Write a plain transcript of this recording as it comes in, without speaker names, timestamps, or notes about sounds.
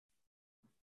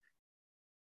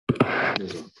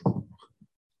الحمد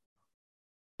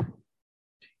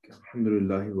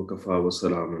لله وكفى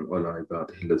وسلام على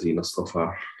عباده الذين اصطفى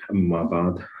أما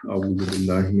بعد أعوذ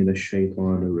بالله من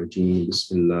الشيطان الرجيم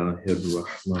بسم الله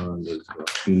الرحمن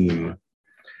الرحيم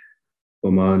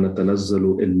وما نتنزل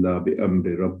إلا بأمر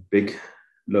ربك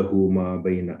له ما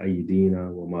بين أيدينا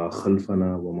وما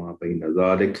خلفنا وما بين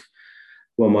ذلك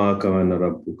وما كان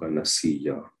ربك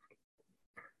نسيا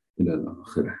إلى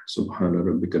الآخر. سبحان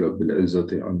ربك رب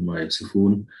العزة عما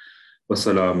يصفون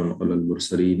وسلام على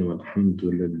المرسلين والحمد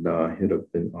لله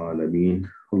رب العالمين.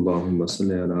 اللهم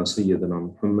صل على سيدنا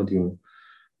محمد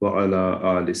وعلى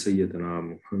آل سيدنا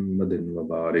محمد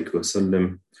وبارك وسلم.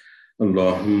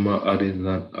 اللهم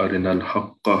أرنا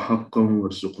الحق حقا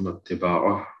وارزقنا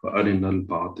اتباعه وأرنا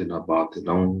الباطل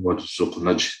باطلا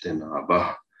وارزقنا اجتنابه.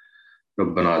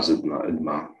 ربنا زدنا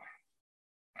علما.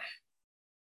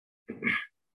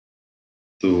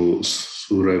 تو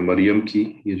سورہ مریم کی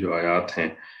یہ جو آیات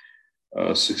ہیں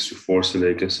 64 سے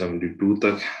لے کے 72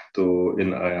 تک، تو ان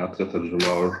آیات کا ترجمہ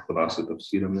اور خلاصہ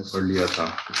تفسیر ہم نے پڑھ لیا تھا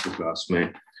پچھلی کلاس میں،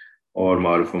 اور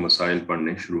معارف و مسائل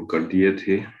پڑھنے شروع کر دیے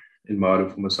تھے۔ ان معارف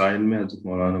و مسائل میں حضرت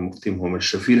مولانا مفتی محمد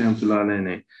شفیع رحمۃ اللہ علیہ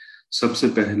نے سب سے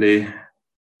پہلے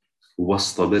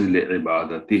وَاصْطَبِرْ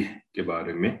لِعِبَادَتِهِ کے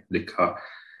بارے میں لکھا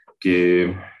کہ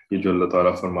یہ جو اللہ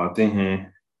تعالیٰ فرماتے ہیں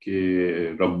کہ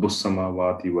رب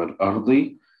السماوات والارض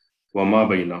وما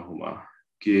بینہما،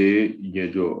 کہ یہ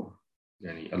جو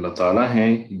یعنی اللہ تعالیٰ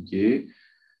ہیں، یہ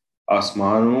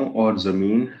آسمانوں اور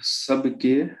زمین سب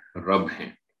کے رب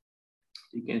ہیں،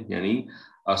 ٹھیک ہے؟ یعنی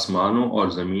آسمانوں اور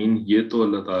زمین یہ تو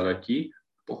اللہ تعالیٰ کی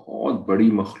بہت بڑی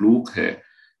مخلوق ہے۔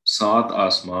 7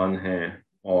 آسمان ہیں،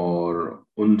 اور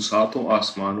ان 7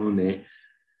 آسمانوں نے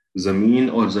زمین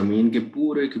اور زمین کے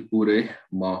پورے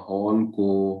ماحول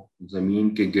کو، زمین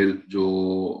کے گرد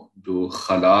جو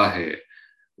خلا ہے،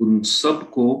 ان سب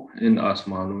کو ان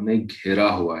آسمانوں نے گھیرا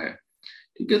ہوا ہے،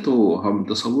 ٹھیک ہے؟ تو ہم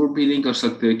تصور بھی نہیں کر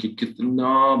سکتے کہ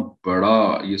کتنا بڑا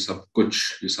یہ سب کچھ،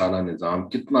 یہ سارا نظام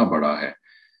کتنا بڑا ہے۔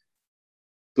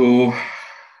 تو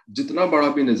جتنا بڑا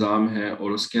بھی نظام ہے اور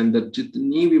اس کے اندر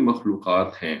جتنی بھی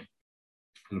مخلوقات ہیں،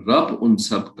 رب ان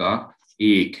سب کا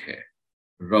ایک ہے،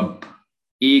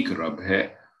 ایک رب ہے،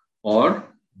 اور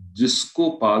جس کو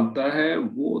پالتا ہے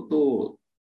وہ تو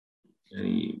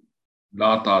یعنی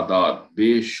لا تعداد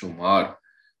بے شمار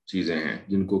چیزیں ہیں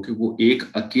جن کو کہ وہ ایک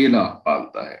اکیلا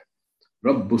پالتا ہے۔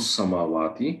 رب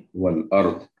السماوات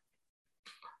والارض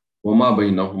وما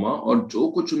بینہما، اور جو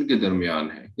کچھ ان کے درمیان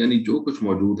ہے، یعنی جو کچھ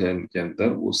موجود ہے ان کے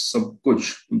اندر، وہ سب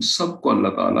کچھ، ان سب کو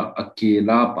اللہ تعالیٰ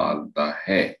اکیلا پالتا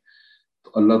ہے۔ تو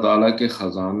اللہ تعالیٰ کے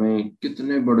خزانے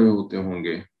کتنے بڑے ہوتے ہوں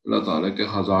گے، اللہ تعالیٰ کے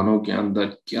خزانوں کے اندر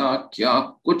کیا کیا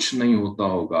کچھ نہیں ہوتا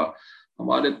ہوگا،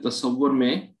 ہمارے تصور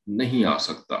میں نہیں آ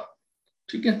سکتا،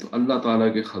 ٹھیک ہے؟ تو اللہ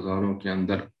تعالیٰ کے خزانوں کے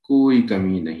اندر کوئی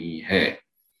کمی نہیں ہے۔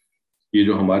 یہ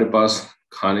جو ہمارے پاس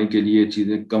کھانے کے لیے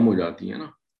چیزیں کم ہو جاتی ہیں نا،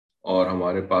 اور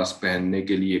ہمارے پاس پہننے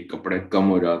کے لیے کپڑے کم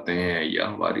ہو جاتے ہیں، یا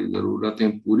ہماری ضرورتیں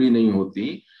پوری نہیں ہوتی،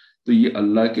 تو یہ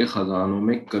اللہ کے خزانوں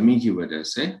میں کمی کی وجہ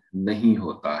سے نہیں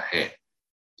ہوتا ہے،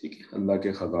 ٹھیک ہے؟ اللہ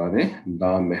کے خزانے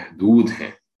لامحدود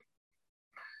ہیں۔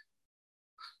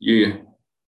 یہ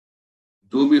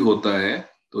جو بھی ہوتا ہے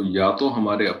تو یا تو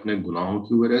ہمارے اپنے گناہوں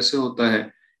کی وجہ سے ہوتا ہے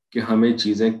کہ ہمیں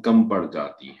چیزیں کم پڑ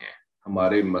جاتی ہیں،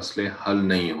 ہمارے مسئلے حل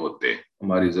نہیں ہوتے،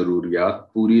 ہماری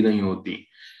ضروریات پوری نہیں ہوتی۔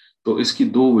 تو اس کی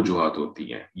 2 وجوہات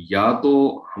ہوتی ہیں، یا تو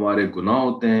ہمارے گناہ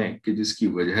ہوتے ہیں کہ جس کی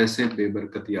وجہ سے بے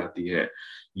برکتی آتی ہے،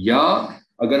 یا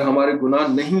اگر ہمارے گناہ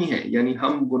نہیں ہیں، یعنی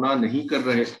ہم گناہ نہیں کر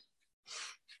رہے،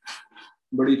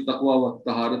 بڑی تقوی و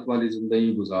طہارت والی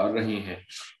زندگی گزار رہے ہیں،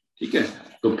 ٹھیک ہے؟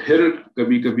 تو پھر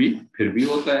کبھی کبھی پھر بھی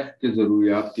ہوتا ہے کہ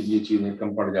ضروریات کے لیے چیزیں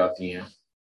کم پڑ جاتی ہیں۔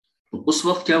 تو اس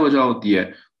وقت کیا وجہ ہوتی ہے؟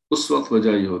 اس وقت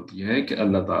وجہ یہ ہوتی ہے کہ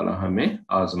اللہ تعالیٰ ہمیں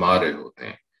آزما رہے ہوتے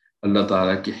ہیں، اللہ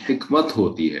تعالیٰ کی حکمت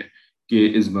ہوتی ہے کہ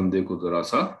اس بندے کو ذرا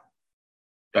سا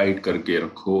ٹائٹ کر کے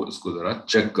رکھو، اس کو ذرا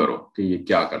چیک کرو کہ یہ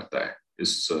کیا کرتا ہے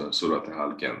اس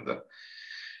صورتحال کے اندر،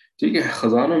 ٹھیک ہے؟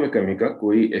 خزانوں میں کمی کا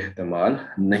کوئی احتمال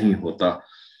نہیں ہوتا۔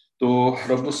 تو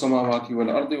رب السماوات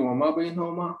والارض وما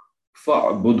بینہما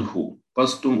فاعبدہ،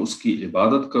 پس تم اس کی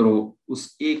عبادت کرو، اس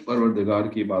ایک پروردگار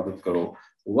کی عبادت کرو،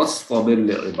 واصطبر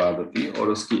لعبادتی، اور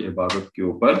اس کی عبادت کے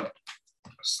اوپر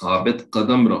ثابت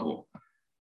قدم رہو،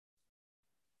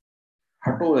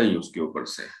 ہٹو نہیں اس کے اوپر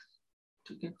سے،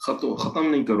 ٹھیک ہے؟ ختم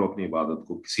نہیں کرو اپنی عبادت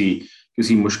کو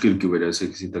کسی مشکل کی وجہ سے،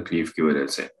 کسی تکلیف کی وجہ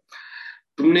سے۔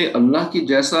 تم نے اللہ کی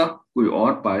جیسا کوئی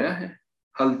اور پایا ہے؟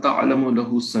 هل تعلم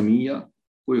له سمیہ،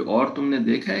 کوئی اور تم نے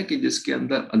دیکھا ہے کہ جس کے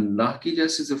اندر اللہ کی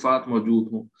جیسی صفات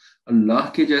موجود ہوں، اللہ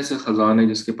کے جیسے خزانے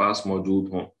جس کے پاس موجود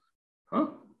ہوں؟ ہاں،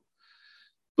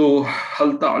 تو هل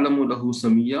تعلم له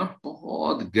سمیہ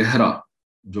بہت گہرا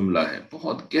جملہ ہے،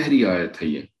 بہت گہری آیت ہے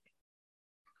یہ.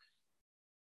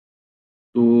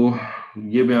 تو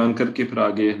یہ بیان کر کے پھر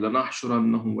آگے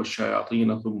لَنَحْشُرَنَّهُمْ وَالشَّيَاطِينَ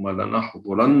ثُمَّ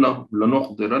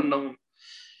لَنُحْضِرَنَّهُمْ،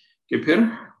 کہ پھر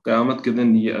قیامت کے دن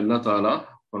یہ اللہ تعالیٰ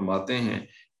فرماتے ہیں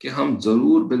کہ ہم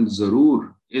ضرور بالضرور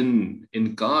ان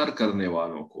انکار کرنے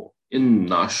والوں کو، ان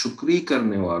ناشکری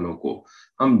کرنے والوں کو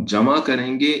ہم جمع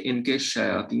کریں گے ان کے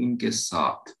شیاطین کے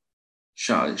ساتھ،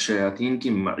 شیاطین کی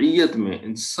معیت میں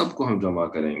ان سب کو ہم جمع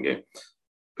کریں گے.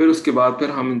 پھر اس کے بعد پھر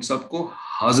ہم ان سب کو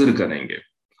حاضر کریں گے،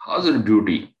 حاضر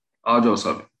ڈیوٹی، آ جاؤ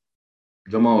سب،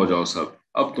 جمع ہو جاؤ سب،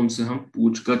 اب تم سے ہم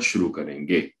پوچھ گچھ شروع کریں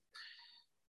گے.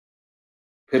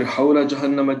 پھر حول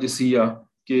جہنم جسیہ،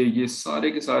 کہ یہ سارے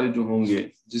کے سارے جو ہوں گے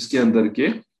جس کے اندر کے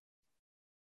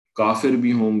کافر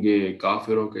بھی ہوں گے،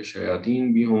 کافروں کے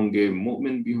شیاطین بھی ہوں گے،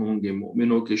 مومن بھی ہوں گے،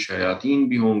 مومنوں کے شیاطین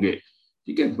بھی ہوں گے.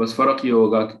 ٹھیک ہے، بس فرق یہ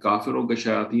ہوگا کہ کافروں کے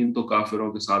شیاطین تو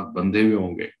کافروں کے ساتھ بندھے ہوئے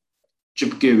ہوں گے،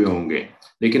 چپکے ہوئے ہوں گے،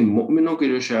 لیکن مومنوں کے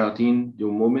جو شیاطین،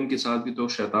 جو مومن کے ساتھ بھی تو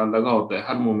شیطان لگا ہوتا ہے،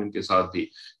 ہر مومن کے ساتھ بھی،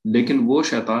 لیکن وہ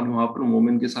شیطان وہاں پر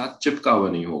مومن کے ساتھ چپکا ہوا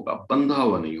نہیں ہوگا، بندھا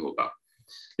ہوا نہیں ہوگا،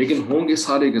 لیکن ہوں گے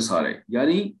سارے کے سارے،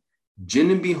 یعنی جن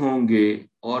بھی ہوں گے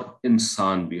اور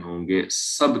انسان بھی ہوں گے،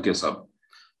 سب کے سب.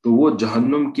 تو وہ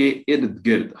جہنم کے ارد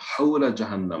گرد، حول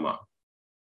جہنما،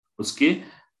 اس کے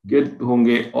گرد ہوں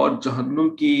گے، اور جہنم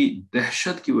کی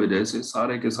دہشت کی وجہ سے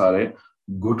سارے کے سارے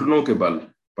گھٹنوں کے بل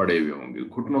پڑے ہوئے ہوں گے،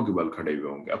 گھٹنوں کے بل کھڑے ہوئے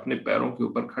ہوں گے، اپنے پیروں کے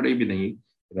اوپر کھڑے بھی نہیں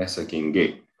رہ سکیں گے.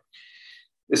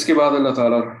 اس کے بعد اللہ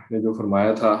تعالیٰ نے جو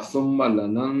فرمایا تھا ثم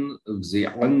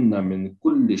لننزعن من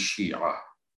كل شیعہ،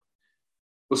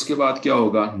 اس کے بعد کیا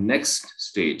ہوگا، نیکسٹ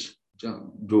سٹیج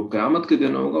جو قیامت کے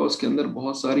دن ہوگا، اس کے اندر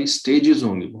بہت ساری سٹیجز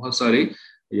ہوں گی، بہت سارے،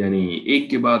 یعنی ایک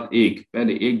کے بعد ایک،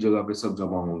 پہلے ایک جگہ پہ سب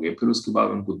جمع ہوں گے، پھر اس کے بعد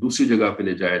ان کو دوسری جگہ پہ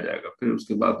لے جایا جائے گا، پھر اس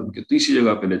کے بعد ان کے تیسری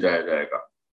جگہ پہ لے جایا جائے گا.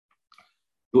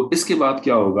 تو اس کے بعد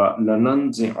کیا ہوگا،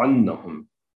 لننزعنہم،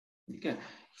 ٹھیک ہے،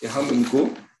 کہ ہم ان کو،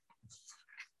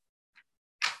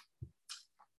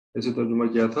 ایسے ترجمہ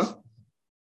کیا تھا،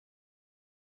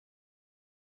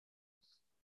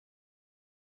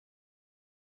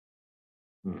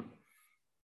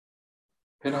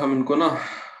 پھر ہم ان کو نا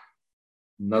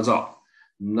نزع،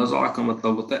 نزع کا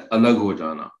مطلب ہوتا ہے الگ ہو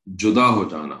جانا، جدا ہو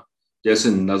جانا. جیسے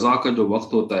نزع کا جو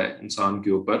وقت ہوتا ہے انسان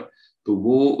کے اوپر، تو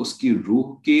وہ اس کی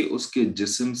روح کے، اس کے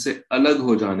جسم سے الگ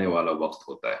ہو جانے والا وقت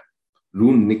ہوتا ہے،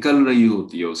 روح نکل رہی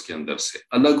ہوتی ہے اس کے اندر سے،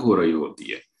 الگ ہو رہی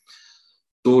ہوتی ہے.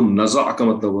 تو نزع کا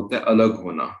مطلب ہوتا ہے الگ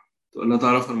ہونا. تو اللہ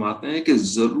تعالیٰ فرماتے ہیں کہ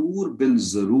ضرور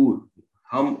بالضرور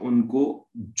ہم ان کو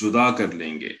جدا کر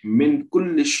لیں گے، من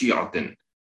کل شیعۃ،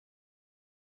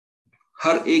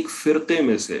 ہر ایک فرقے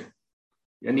میں سے،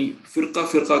 یعنی فرقہ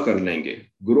فرقہ کر لیں گے،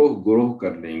 گروہ گروہ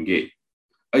کر لیں گے.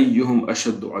 ایہم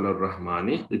اشد علی الرحمن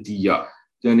عتیہ،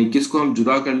 یعنی کس کو ہم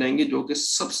جدا کر لیں گے، جو کہ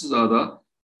سب سے زیادہ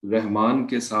رحمان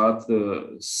کے ساتھ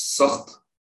سخت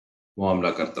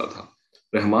معاملہ کرتا تھا.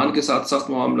 رحمان کے ساتھ سخت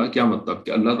معاملہ کیا مطلب،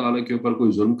 کہ اللہ تعالیٰ کے اوپر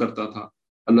کوئی ظلم کرتا تھا،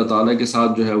 اللہ تعالیٰ کے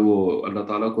ساتھ جو ہے وہ اللہ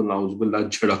تعالیٰ کو نعوذ باللہ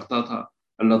جھڑکتا تھا،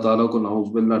 اللہ تعالیٰ کو نعوذ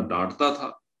باللہ ڈانٹتا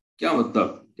تھا. کیا مطلب،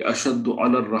 کہ اشد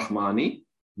علی الرحمن،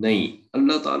 نہیں،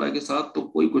 اللہ تعالیٰ کے ساتھ تو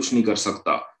کوئی کچھ نہیں کر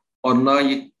سکتا، اور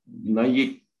نہ یہ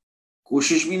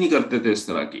کوشش بھی نہیں کرتے تھے اس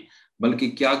طرح کی، بلکہ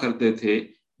کیا کرتے تھے،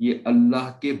 یہ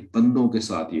اللہ کے بندوں کے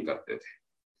ساتھ یہ کرتے تھے.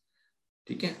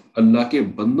 ٹھیک ہے، اللہ کے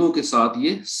بندوں کے ساتھ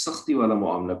یہ سختی والا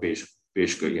معاملہ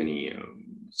پیش کر، یعنی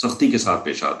سختی کے ساتھ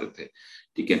پیش آتے تھے.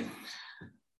 ٹھیک ہے،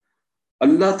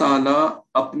 اللہ تعالیٰ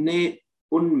اپنے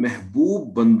ان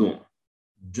محبوب بندوں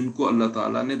جن کو اللہ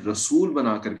تعالیٰ نے رسول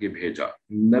بنا کر کے بھیجا،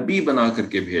 نبی بنا کر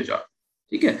کے بھیجا،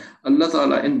 ٹھیک ہے، اللہ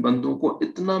تعالیٰ ان بندوں کو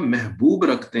اتنا محبوب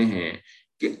رکھتے ہیں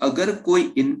کہ اگر کوئی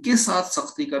ان کے ساتھ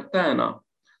سختی کرتا ہے نا،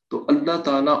 تو اللہ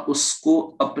تعالیٰ اس کو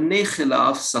اپنے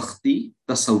خلاف سختی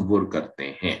تصور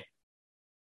کرتے ہیں.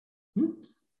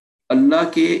 اللہ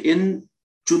کے ان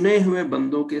چنے ہوئے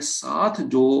بندوں کے ساتھ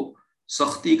جو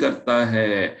سختی کرتا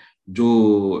ہے، جو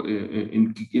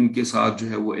ان کے ساتھ جو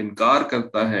ہے وہ انکار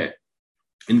کرتا ہے،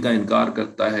 ان کا انکار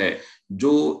کرتا ہے،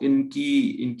 جو ان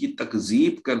کی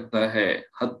تکذیب کرتا ہے،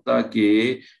 حتیٰ کہ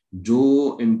جو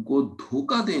ان کو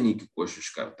دھوکہ دینے کی کوشش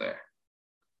کرتا ہے،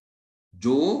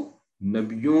 جو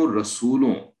نبیوں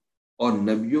رسولوں اور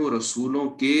نبیوں رسولوں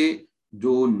کے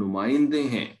جو نمائندے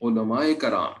ہیں، علماء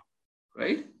کرام،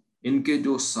 رائٹ، ان کے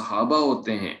جو صحابہ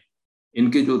ہوتے ہیں،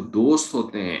 ان کے جو دوست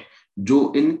ہوتے ہیں،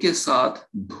 جو ان کے ساتھ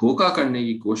دھوکہ کرنے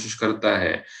کی کوشش کرتا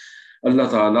ہے، اللہ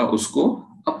تعالیٰ اس کو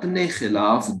اپنے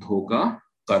خلاف دھوکہ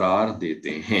قرار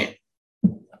دیتے ہیں.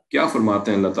 کیا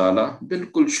فرماتے ہیں اللہ تعالیٰ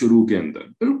بالکل شروع کے اندر،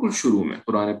 بالکل شروع میں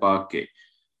قرآن پاک کے،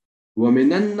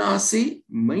 وَمِنَ النَّاسِ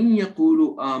مَن يَقُولُ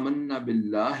آمَنَّا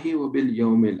بِاللَّهِ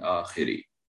وَبِالْيَوْمِ الْآخِرِ،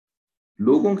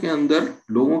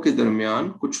 لوگوں کے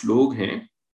درمیان کچھ لوگ ہیں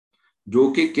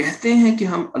جو کہ کہتے ہیں کہ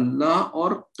ہم اللہ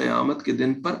اور قیامت کے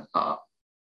دن پر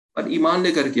ایمان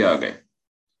لے کر کے آ گئے،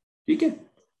 ٹھیک ہے،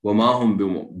 وما ہم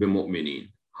بمؤمنین،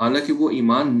 حالانکہ وہ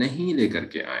ایمان نہیں لے کر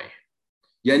کے آئے ہیں۔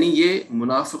 یعنی یہ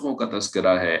منافقوں کا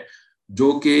تذکرہ ہے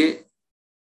جو کہ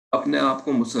اپنے آپ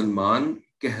کو مسلمان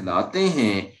کہلاتے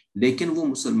ہیں لیکن وہ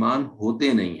مسلمان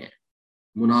ہوتے نہیں ہیں،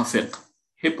 منافق،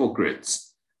 ہپوکریٹس۔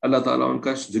 اللہ تعالیٰ ان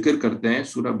کا ذکر کرتے ہیں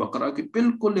سورہ بقرہ کی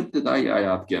بالکل ابتدائی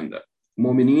آیات کے اندر،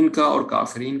 مومنین کا اور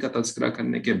کافرین کا تذکرہ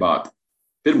کرنے کے بعد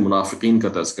پھر منافقین کا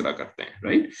تذکرہ کرتے ہیں،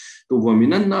 رائٹ؟ تو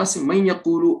وَمِنَ النَّاسِ مَن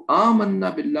يَقُولُ آمَنَّا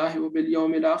بِاللَّهِ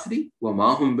وَبِالْيَوْمِ الْآخِرِ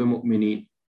وَمَا هُمْ بِمُؤْمِنِينَ،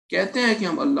 کہتے ہیں کہ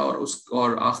ہم اللہ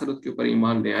اور آخرت کے اوپر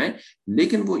ایمان لے آئیں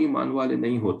لیکن وہ ایمان والے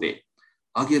نہیں ہوتے۔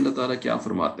 آگے اللہ تعالیٰ کیا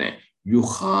فرماتے ہیں؟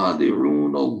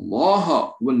 يُخَادِعُونَ اللَّهَ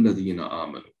وَالَّذِينَ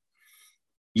آمَنُوا،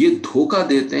 یہ دھوکہ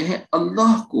دیتے ہیں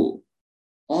اللہ کو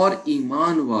اور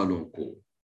ایمان والوں کو،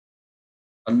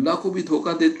 اللہ کو بھی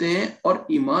دھوکہ دیتے ہیں اور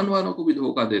ایمان والوں کو بھی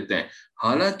دھوکہ دیتے ہیں۔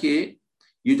 حالانکہ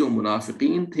یہ جو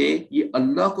منافقین تھے یہ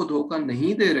اللہ کو دھوکہ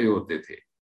نہیں دے رہے ہوتے تھے،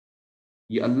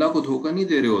 یہ اللہ کو دھوکہ نہیں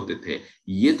دے رہے ہوتے تھے،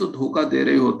 یہ تو دھوکہ دے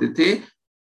رہے ہوتے تھے،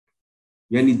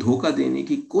 یعنی دھوکہ دینے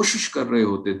کی کوشش کر رہے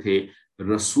ہوتے تھے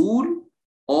رسول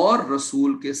اور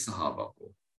رسول کے صحابہ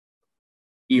کو،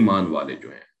 ایمان والے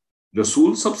جو ہیں،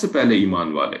 رسول سب سے پہلے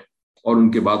ایمان والے اور ان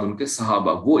کے بعد ان کے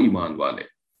صحابہ وہ ایمان والے،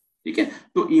 ٹھیک ہے؟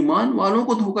 تو ایمان والوں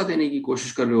کو دھوکہ دینے کی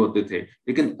کوشش کر رہے ہوتے تھے،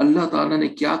 لیکن اللہ تعالیٰ نے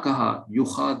کیا کہا؟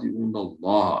 یخادعون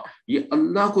اللہ، یہ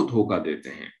اللہ کو دھوکہ دیتے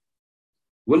ہیں،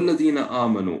 والذین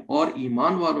آمنوا، اور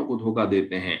ایمان والوں کو دھوکہ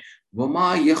دیتے ہیں،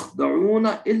 وما یخدعون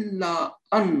الا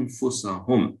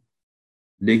انفسہم،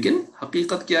 لیکن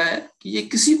حقیقت کیا ہے کہ یہ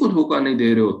کسی کو دھوکہ نہیں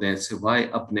دے رہے ہوتے ہیں سوائے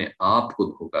اپنے آپ کو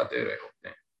دھوکہ دے رہے ہوتے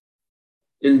ہیں،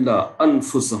 الا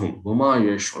انفسہم وما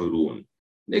یشعرون،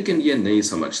 لیکن یہ نہیں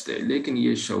سمجھتے، لیکن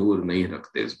یہ شعور نہیں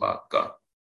رکھتے اس بات کا،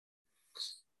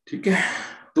 ٹھیک ہے؟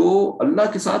 تو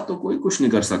اللہ کے ساتھ تو کوئی کچھ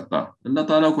نہیں کر سکتا، اللہ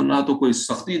تعالیٰ کو نہ تو کوئی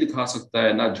سختی دکھا سکتا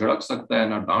ہے، نہ جھڑک سکتا ہے،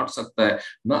 نہ ڈانٹ سکتا ہے،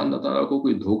 نہ اللہ تعالیٰ کو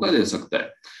کوئی دھوکہ دے سکتا ہے،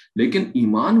 لیکن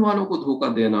ایمان والوں کو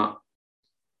دھوکہ دینا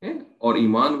ہے، اور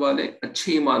ایمان والے،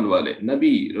 اچھے ایمان والے،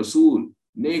 نبی، رسول،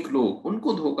 نیک لوگ، ان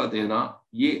کو دھوکہ دینا،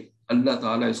 یہ اللہ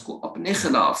تعالیٰ اس کو اپنے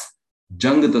خلاف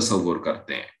جنگ تصور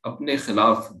کرتے ہیں، اپنے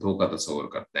خلاف دھوکہ تصور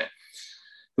کرتے ہیں۔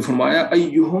 تو فرمایا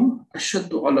ایہم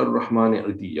اشد علی الرحمن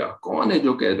عتیہ، کون ہے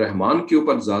جو کہ رحمان کے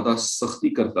اوپر زیادہ سختی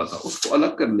کرتا تھا، اس کو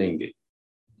الگ کر لیں گے،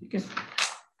 ٹھیک ہے؟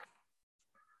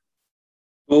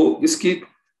 تو اس کی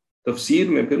تفسیر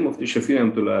میں پھر مفتی شفیع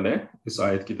رحمۃ اللہ علیہ اس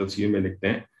آیت کی تفسیر میں لکھتے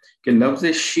ہیں کہ لفظ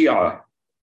شیعہ،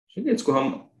 ٹھیک ہے، اس کو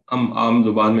ہم عام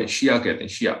زبان میں شیعہ کہتے ہیں،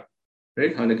 شیعہ،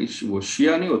 رائٹ؟ حالانکہ وہ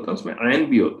شیعہ نہیں ہوتا، اس میں عین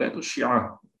بھی ہوتا ہے، تو شیعہ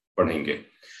پڑھیں گے۔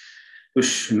 تو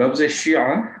لفظ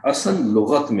شیعہ اصل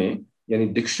لغت میں، یعنی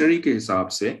ڈکشنری کے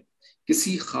حساب سے،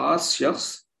 کسی خاص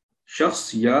شخص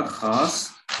یا خاص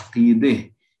عقیدے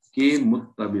کے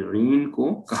متبعین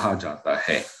کو کہا جاتا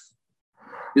ہے،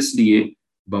 اس لیے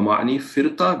بمعنی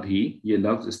فرقہ بھی یہ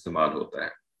لفظ استعمال ہوتا ہے،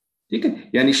 ٹھیک ہے؟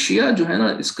 یعنی شیعہ جو ہے نا،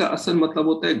 اس کا اصل مطلب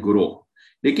ہوتا ہے گروہ،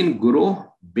 لیکن گروہ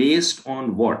بیسڈ آن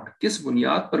واٹ، کس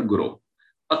بنیاد پر گروہ؟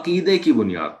 عقیدے کی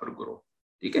بنیاد پر گروہ،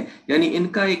 ٹھیک ہے؟ یعنی ان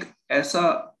کا ایک ایسا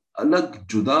الگ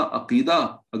جدا عقیدہ،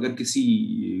 اگر کسی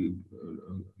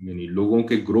یعنی لوگوں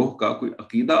کے گروہ کا کوئی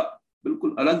عقیدہ بالکل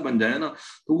الگ بن جائے نا،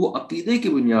 تو وہ عقیدے کی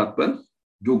بنیاد پر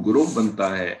جو گروہ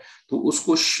بنتا ہے تو اس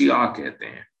کو شیعہ کہتے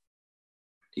ہیں،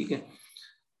 ٹھیک ہے؟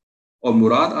 اور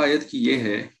مراد آیت کی یہ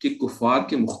ہے کہ کفار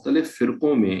کے مختلف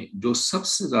فرقوں میں جو سب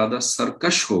سے زیادہ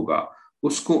سرکش ہوگا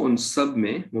اس کو ان سب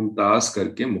میں ممتاز کر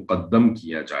کے مقدم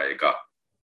کیا جائے گا۔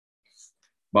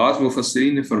 بعض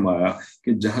مفسرین نے فرمایا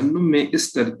کہ جہنم میں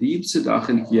اس ترتیب سے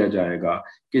داخل کیا جائے گا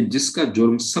کہ جس کا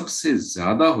جرم سب سے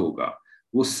زیادہ ہوگا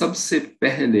وہ سب سے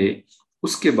پہلے،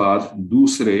 اس کے بعد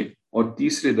دوسرے اور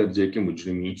تیسرے درجے کے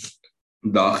مجرمین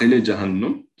داخل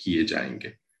جہنم کیے جائیں گے،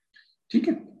 ٹھیک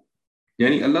ہے؟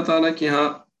 یعنی اللہ تعالیٰ کے ہاں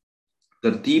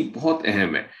ترتیب بہت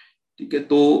اہم ہے، ٹھیک ہے؟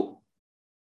 تو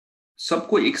سب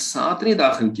کو ایک ساتھ نہیں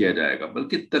داخل کیا جائے گا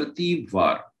بلکہ ترتیب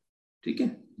وار، ٹھیک ہے؟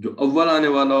 جو اول آنے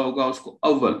والا ہوگا اس کو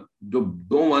اول، جو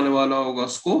دوم آنے والا ہوگا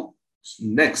اس کو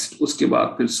نیکسٹ، اس کے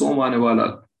بعد پھر سوم آنے والا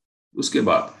اس کے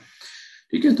بعد،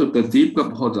 ٹھیک ہے؟ تو ترتیب کا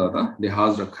بہت زیادہ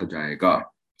لحاظ رکھا جائے گا،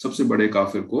 سب سے بڑے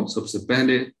کافر کو سب سے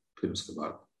پہلے، پھر اس کے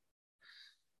بعد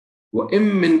وَإِن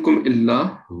مِّنكُمْ إِلَّا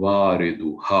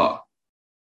وَارِدُهَا۔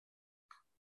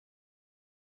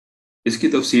 اس کی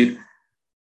تفسیر،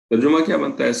 ترجمہ کیا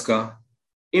بنتا ہے اس کا؟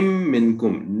 ام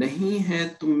منکم، نہیں ہے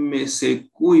تم میں سے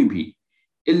کوئی بھی،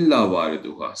 الا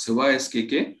واردھا، سوائے اس کے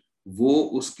کہ وہ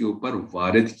اس کے اوپر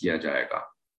وارد کیا جائے گا،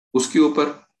 اس کے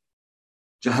اوپر،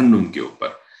 جہنم کے اوپر،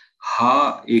 ہا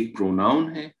ایک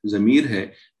پروناؤن ہے، ضمیر ہے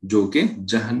جو کہ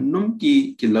جہنم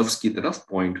کے لفظ کی طرف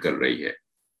پوائنٹ کر رہی ہے،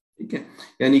 ٹھیک ہے.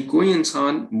 یعنی کوئی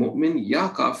انسان مومن یا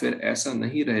کافر ایسا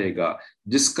نہیں رہے گا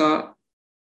جس کا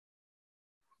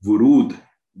ورود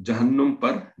جہنم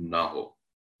پر نہ ہو.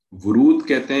 ورود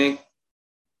کہتے ہیں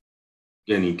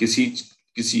یعنی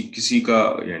کسی کا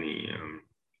یعنی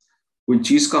کوئی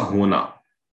چیز کا ہونا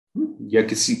یا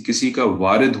کسی کا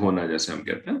وارد ہونا جیسے ہم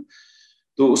کہتے ہیں،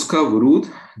 تو اس کا ورود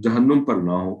جہنم پر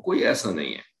نہ ہو، کوئی ایسا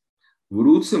نہیں ہے.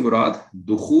 ورود سے مراد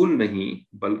دخول نہیں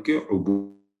بلکہ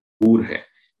عبور ہے،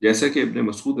 جیسا کہ ابن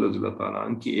مسعود رضی اللہ تعالیٰ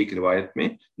عنہ کی ایک روایت میں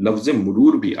لفظ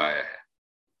مرور بھی آیا ہے،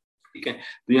 ٹھیک ہے.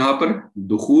 تو یہاں پر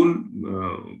دخول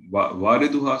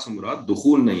واردھا سے مراد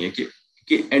دخول نہیں ہے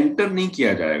کہ انٹر نہیں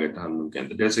کیا جائے گا جہنم کے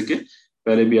اندر، جیسے کہ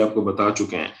پہلے بھی آپ کو بتا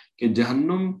چکے ہیں کہ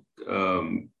جہنم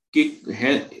کے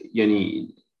ہے یعنی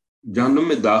جہنم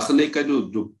میں داخلے کا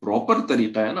جو پراپر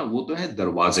طریقہ ہے نا وہ تو ہے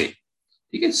دروازے،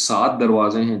 ٹھیک ہے. 7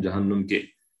 دروازے ہیں جہنم کے.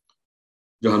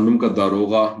 جہنم کا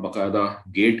داروغہ باقاعدہ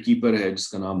گیٹ کیپر ہے جس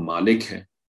کا نام مالک ہے،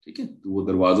 ٹھیک ہے. تو وہ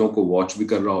دروازوں کو واچ بھی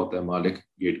کر رہا ہوتا ہے مالک،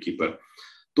 گیٹ کیپر.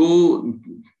 تو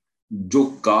جو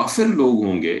کافر لوگ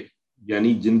ہوں گے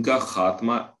یعنی جن کا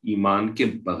خاتمہ ایمان کے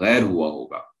بغیر ہوا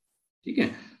ہوگا، ٹھیک ہے،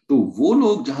 تو وہ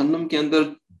لوگ جہنم کے اندر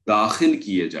داخل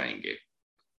کیے جائیں گے.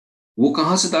 وہ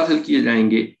کہاں سے داخل کیے جائیں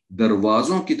گے؟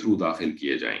 دروازوں کے تھرو داخل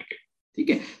کیے جائیں گے، ٹھیک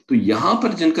ہے. تو یہاں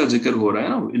پر جن کا ذکر ہو رہا ہے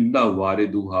نا الا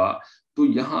واردھا، تو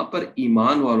یہاں پر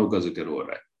ایمان والوں کا ذکر ہو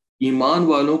رہا ہے. ایمان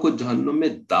والوں کو جہنم میں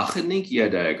داخل نہیں کیا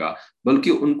جائے گا بلکہ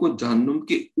ان کو جہنم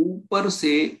کے اوپر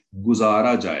سے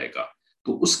گزارا جائے گا.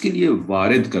 تو اس کے لیے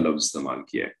وارد کا لفظ استعمال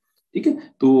کیا ہے، ٹھیک ہے.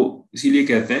 تو اسی لیے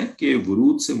کہتے ہیں کہ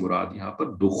ورود سے مراد یہاں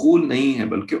پر دخول نہیں ہے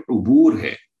بلکہ عبور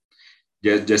ہے.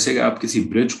 جیسے کہ آپ کسی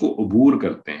برج کو عبور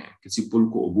کرتے ہیں، کسی پل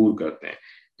کو عبور کرتے ہیں،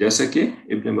 جیسے کہ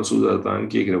ابن مسعود رضی اللہ عنہ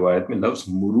کی ایک روایت میں لفظ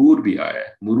مرور بھی آیا ہے.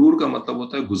 مرور کا مطلب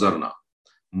ہوتا ہے گزرنا.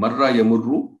 مرہ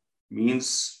یمرو مینس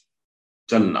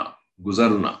چلنا،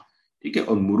 گزرنا، ٹھیک ہے.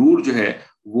 اور مرور جو ہے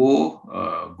وہ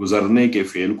گزرنے کے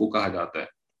فعل کو کہا جاتا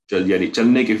ہے، یعنی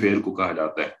چلنے کے فعل کو کہا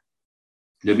جاتا ہے.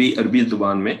 جبھی عربی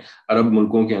زبان میں عرب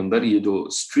ملکوں کے اندر یہ جو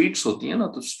سٹریٹس ہوتی ہیں نا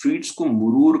تو سٹریٹس کو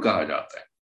مرور کہا جاتا ہے،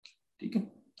 ٹھیک ہے.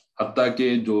 حتیٰ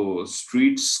کہ جو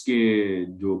سٹریٹس کے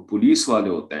جو پولیس والے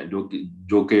ہوتے ہیں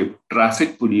جو کہ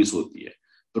ٹریفک پولیس ہوتی ہے،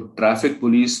 تو ٹریفک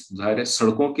پولیس ظاہر ہے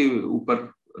سڑکوں کے اوپر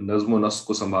نظم و نسق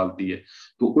کو سنبھالتی ہے،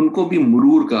 تو ان کو بھی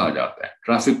مرور کہا جاتا ہے.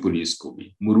 ٹریفک پولیس کو بھی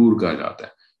مرور کہا جاتا ہے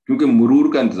کیونکہ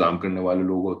مرور کا انتظام کرنے والے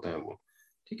لوگ ہوتے ہیں وہ،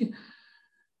 ٹھیک ہے.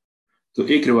 تو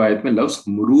ایک روایت میں لفظ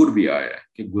مرور بھی آیا ہے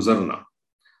کہ گزرنا.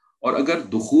 اور اگر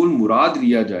دخول مراد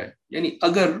لیا جائے یعنی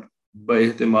اگر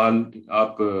باحتمال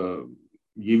آپ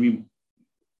یہ بھی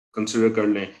کنسیڈر کر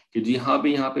لیں کہ جی ہاں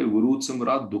بھی یہاں پہ ورود سے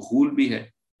مراد دخول بھی ہے،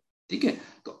 ٹھیک ہے.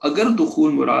 تو اگر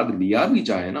دخول مراد لیا بھی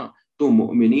جائے نا تو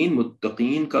مؤمنین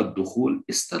متقین کا دخول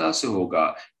اس طرح سے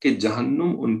ہوگا کہ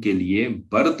جہنم ان کے لیے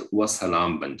برد و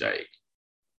سلام بن جائے گی،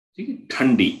 ٹھیک ہے،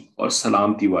 ٹھنڈی اور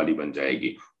سلامتی والی بن جائے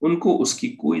گی. ان کو اس کی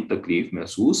کوئی تکلیف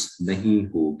محسوس نہیں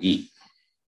ہوگی،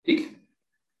 ٹھیک ہے.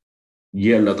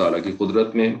 یہ اللہ تعالیٰ کی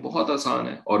قدرت میں بہت آسان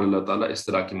ہے اور اللہ تعالیٰ اس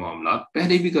طرح کے معاملات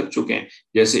پہلے بھی کر چکے ہیں.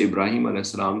 جیسے ابراہیم علیہ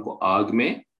السلام کو آگ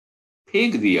میں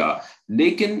پھینک دیا،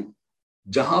 لیکن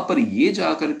جہاں پر یہ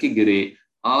جا کر کے گرے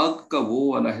آگ کا وہ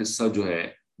والا حصہ جو ہے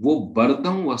وہ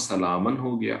بردم و سلامن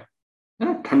ہو گیا، ہے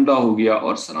نا، ٹھنڈا ہو گیا.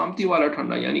 اور سلامتی والا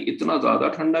ٹھنڈا یعنی اتنا زیادہ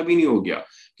ٹھنڈا بھی نہیں ہو گیا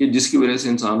کہ جس کی وجہ سے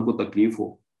انسان کو تکلیف ہو،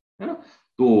 ہے نا.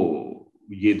 تو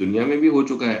یہ دنیا میں بھی ہو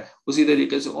چکا ہے. اسی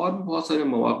طریقے سے اور بھی بہت سارے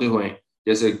مواقع ہوئے ہیں،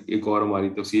 جیسے ایک اور ہماری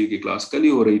تفسیر کی کلاس کل ہی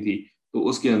ہو رہی تھی تو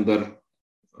اس کے اندر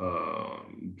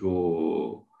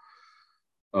جو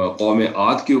قوم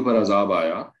عاد کے اوپر عذاب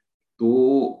آیا تو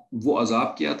وہ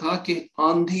عذاب کیا تھا کہ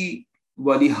آندھی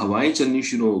والی ہوائیں چلنی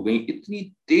شروع ہو گئیں. اتنی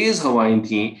تیز ہوائیں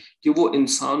تھیں کہ وہ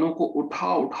انسانوں کو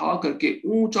اٹھا اٹھا کر کے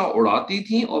اونچا اڑاتی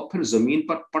تھیں اور پھر زمین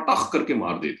پر پٹخ کر کے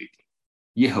مار دیتی تھیں.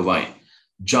 یہ ہوائیں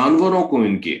جانوروں کو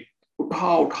ان کے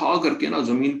اٹھا اٹھا کر کے نا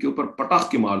زمین کے اوپر پٹخ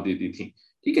کے مار دیتی تھیں،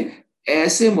 ٹھیک ہے.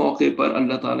 ایسے موقع پر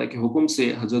اللہ تعالیٰ کے حکم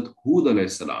سے حضرت ہود علیہ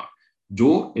السلام جو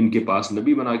ان کے پاس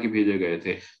نبی بنا کے بھیجے گئے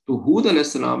تھے، تو ہود علیہ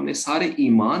السلام نے سارے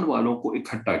ایمان والوں کو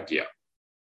اکٹھا کیا،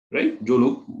 رائٹ، جو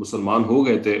لوگ مسلمان ہو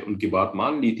گئے تھے ان کی بات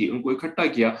مان لی تھی ان کو اکٹھا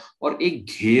کیا اور ایک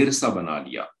گھیر سا بنا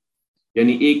لیا،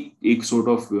 یعنی ایک سورٹ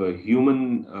آف ہیومن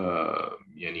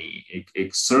یعنی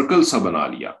ایک سرکل سا بنا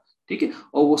لیا، ٹھیک ہے.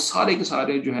 اور وہ سارے کے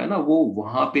سارے جو ہے نا وہ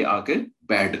وہاں پہ آ کے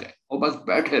بیٹھ گئے اور بس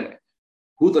بیٹھے رہے،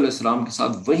 ہود علیہ السلام کے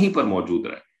ساتھ وہیں پر موجود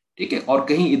رہے، ٹھیک ہے، اور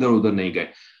کہیں ادھر ادھر نہیں گئے.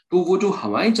 تو وہ جو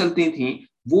ہوائیں چلتی تھیں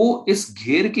وہ اس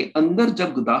گھیر کے اندر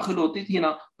جب داخل ہوتی تھی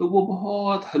نا تو وہ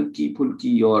بہت ہلکی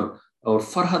پھلکی اور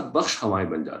فرحت بخش ہوائیں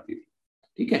بن جاتی تھی،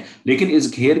 ٹھیک ہے. لیکن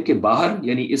اس گھیر کے باہر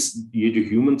یعنی یہ جو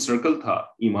ہیومن سرکل تھا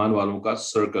ایمان والوں کا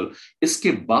سرکل، اس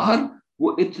کے باہر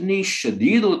وہ اتنی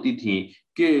شدید ہوتی تھی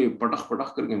کہ پٹخ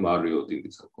پٹخ کر کے مار رہی ہوتی تھی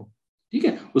سب کو. ٹھیک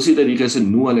ہے. اسی طریقے سے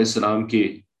نوح علیہ السلام کے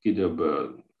جب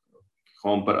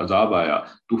قوم پر عذاب آیا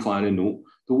طوفان نوح،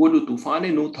 تو وہ جو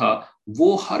طوفان نوح تھا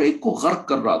وہ ہر ایک کو غرق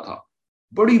کر رہا تھا.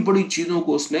 بڑی بڑی چیزوں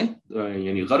کو اس نے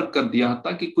یعنی غرق کر دیا،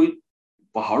 حتیٰ کہ کوئی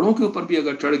پہاڑوں کے اوپر بھی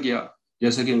اگر چڑھ گیا،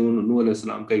 جیسے کہ نوح علیہ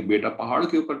السلام کا ایک بیٹا پہاڑ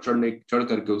کے اوپر چڑھ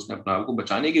کر کے اس نے اپنے آپ کو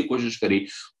بچانے کی کوشش کری،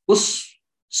 اس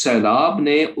سیلاب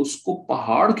نے اس کو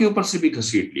پہاڑ کے اوپر سے بھی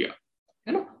گھسیٹ لیا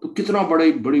ہے نا. تو کتنا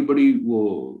بڑی بڑی وہ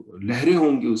لہریں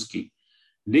ہوں گی اس کی،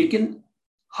 لیکن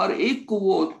ہر ایک کو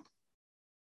وہ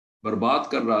برباد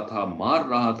کر رہا تھا، مار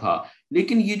رہا تھا.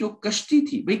 لیکن یہ جو کشتی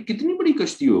تھی بھائی کتنی بڑی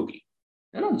کشتی ہوگی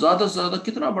ہے نا، زیادہ سے زیادہ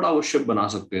کتنا بڑا وہ شپ بنا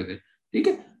سکتے تھے. ٹھیک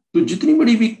ہے. تو جتنی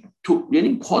بڑی بھی یعنی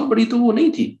بہت بڑی تو وہ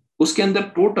نہیں تھی، اس کے اندر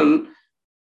ٹوٹل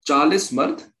 40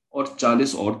 مرد اور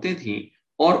 40 عورتیں تھیں،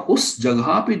 اور اس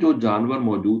جگہ پہ جو جانور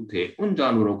موجود تھے ان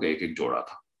جانوروں کا ایک ایک جوڑا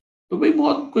تھا. تو بھائی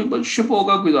کوئی شپ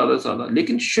ہوگا کوئی زیادہ سے زیادہ،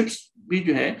 لیکن شپس بھی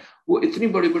جو ہیں وہ اتنی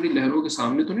بڑی بڑی لہروں کے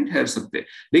سامنے تو نہیں ٹھہر سکتے.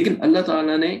 لیکن اللہ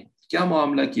تعالیٰ نے کیا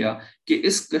معاملہ کیا کہ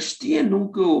اس کشتی نوح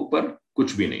کے اوپر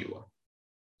کچھ بھی نہیں ہوا.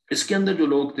 اس کے اندر جو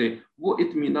لوگ تھے وہ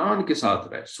اطمینان کے ساتھ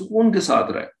رہے، سکون کے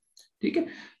ساتھ رہے. ٹھیک ہے.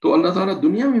 تو اللہ تعالیٰ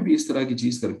دنیا میں بھی اس طرح کی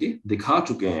چیز کر کے دکھا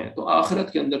چکے ہیں، تو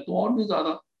آخرت کے اندر تو اور بھی زیادہ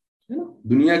ہے نا.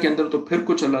 دنیا کے اندر تو پھر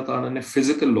کچھ اللہ تعالیٰ نے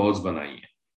فزیکل لاز بنائی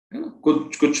ہیں نا،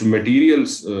 کچھ میٹیریل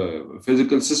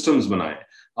فزیکل سسٹمز بنائے ہیں.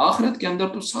 آخرت کے اندر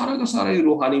تو سارا کا سارا ہی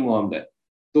روحانی معاملہ ہے.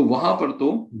 تو وہاں پر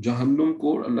تو جہنم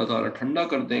کو اللہ تعالیٰ ٹھنڈا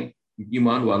کر دیں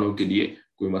ایمان والوں کے لیے،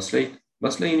 کوئی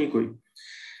مسئلہ ہی نہیں کوئی.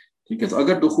 ٹھیک ہے. تو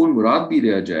اگر دخول مراد بھی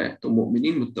لیا جائے تو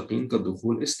مومنین متقین کا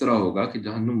دخول اس طرح ہوگا کہ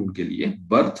جہنم ان کے لیے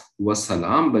برد و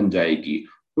سلام بن جائے گی،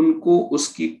 ان کو اس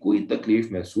کی کوئی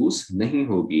تکلیف محسوس نہیں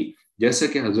ہوگی. جیسے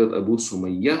کہ حضرت ابو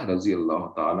سمیہ رضی اللہ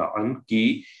تعالی عنہ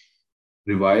کی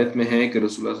روایت میں ہے کہ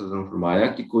رسول اللہ صلی اللہ علیہ وسلم فرمایا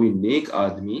کہ کوئی نیک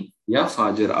آدمی یا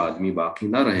فاجر آدمی باقی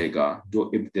نہ رہے گا جو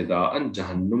ابتداءً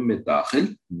جہنم میں داخل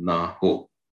نہ ہو،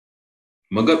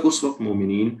 مگر اس وقت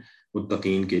مومنین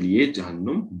متقین کے لیے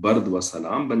جہنم برد و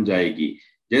سلام بن جائے گی،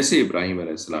 جیسے ابراہیم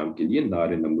علیہ السلام کے لیے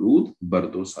نار نمرود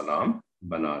برد و سلام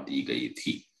بنا دی گئی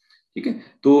تھی. ٹھیک ہے.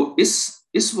 تو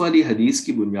اس والی حدیث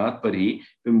کی بنیاد پر ہی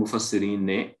مفسرین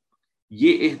نے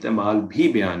یہ احتمال بھی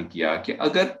بیان کیا کہ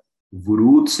اگر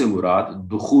ورود سے مراد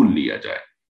دخول لیا جائے،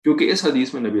 کیونکہ اس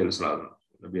حدیث میں نبی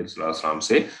علیہ السلام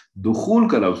سے دخول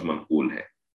کا لفظ منقول ہے.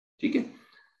 ٹھیک ہے.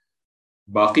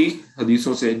 باقی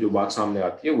حدیثوں سے جو بات سامنے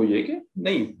آتی ہے وہ یہ کہ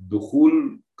نہیں، دخول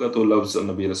کا تو لفظ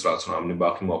نبی علیہ السلام نے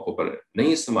باقی موقعوں پر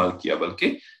نہیں استعمال کیا،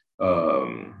 بلکہ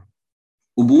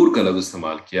عبور کا لفظ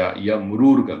استعمال کیا یا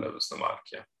مرور کا لفظ استعمال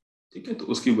کیا. ٹھیک ہے.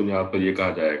 تو اس کی بنیاد پر یہ کہا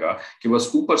جائے گا کہ بس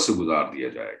اوپر سے گزار دیا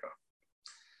جائے گا.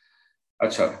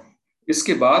 اچھا، اس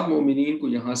کے بعد مومنین کو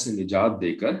یہاں سے نجات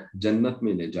دے کر جنت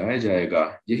میں لے جایا جائے گا.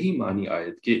 یہی معنی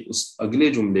آیت کے اس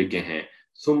اگلے جملے کے ہیں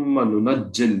ثم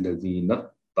ننجی الذین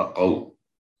اتقوا،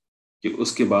 کہ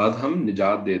اس کے بعد ہم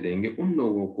نجات دے دیں گے ان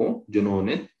لوگوں کو جنہوں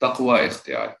نے تقوی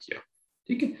اختیار کیا.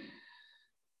 ٹھیک ہے.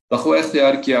 تقوی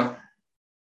اختیار کیا،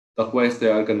 تقوی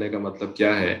اختیار کرنے کا مطلب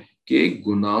کیا ہے کہ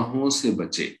گناہوں سے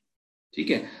بچے.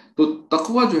 ٹھیک ہے. تو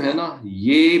تقوی جو ہے نا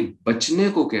یہ بچنے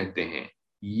کو کہتے ہیں،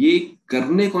 یہ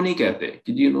کرنے کو نہیں کہتے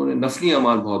کہ جی انہوں نے نفلی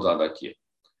اعمال بہت زیادہ کیے.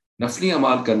 نفلی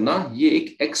اعمال کرنا یہ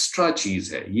ایک ایکسٹرا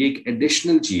چیز ہے، یہ ایک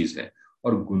ایڈیشنل چیز ہے،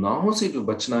 اور گناہوں سے جو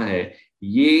بچنا ہے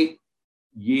یہ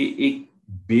ایک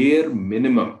بیر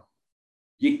منیمم،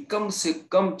 یہ کم سے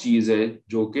کم چیز ہے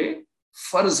جو کہ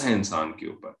فرض ہے انسان کے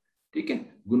اوپر. ٹھیک ہے.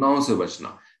 گناہوں سے بچنا.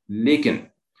 لیکن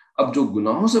اب جو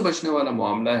گناہوں سے بچنے والا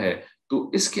معاملہ ہے تو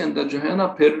اس کے اندر جو ہے نا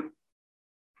پھر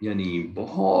یعنی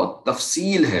بہت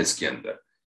تفصیل ہے اس کے اندر.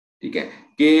 ٹھیک ہے.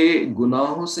 کہ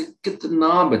گناہوں سے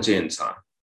کتنا بچے انسان.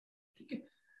 ٹھیک ہے.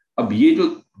 اب یہ جو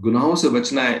گناہوں سے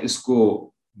بچنا ہے اس کو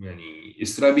یعنی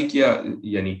اس طرح بھی کیا،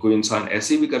 یعنی کوئی انسان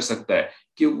ایسے بھی کر سکتا ہے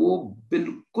کہ وہ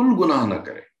بالکل گناہ نہ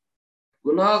کرے،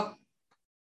 گناہ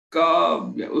کا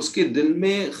اس کے دل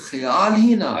میں خیال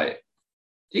ہی نہ آئے.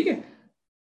 ٹھیک ہے.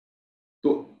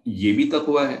 تو یہ بھی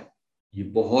تقوی ہے، یہ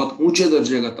بہت اونچے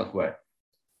درجے کا تقوی ہے.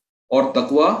 اور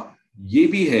تقوی یہ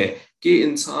بھی ہے کہ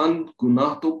انسان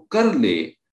گناہ تو کر لے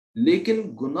لیکن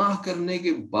گناہ کرنے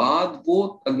کے بعد وہ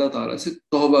اللہ تعالیٰ سے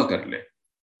توبہ کر لے،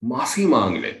 معافی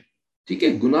مانگ لے. ٹھیک ہے.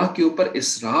 گناہ کے اوپر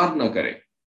اصرار نہ کرے.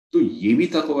 تو یہ بھی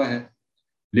تقوی ہے.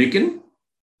 لیکن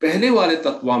پہلے والے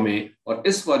تقوی میں اور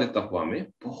اس والے تقوی میں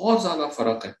بہت زیادہ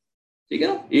فرق ہے. ٹھیک ہے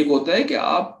نا. ایک ہوتا ہے کہ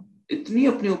آپ اتنی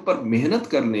اپنے اوپر محنت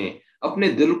کر لیں، اپنے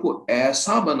دل کو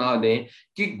ایسا بنا لیں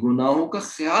کہ گناہوں کا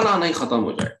خیال آنا ہی ختم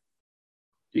ہو جائے.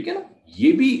 ٹھیک ہے نا.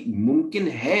 یہ بھی ممکن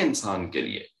ہے انسان کے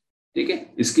لیے. ٹھیک ہے،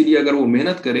 اس کے لیے اگر وہ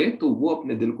محنت کرے تو وہ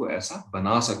اپنے دل کو ایسا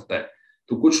بنا سکتا ہے.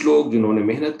 تو کچھ لوگ جنہوں نے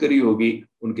محنت کری ہوگی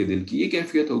ان کے دل کی یہ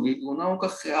کیفیت ہوگی کہ گناہوں کا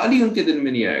خیال ہی ان کے دل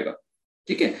میں نہیں آئے گا.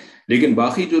 ٹھیک ہے، لیکن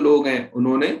باقی جو لوگ ہیں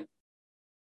انہوں نے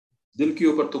دل کے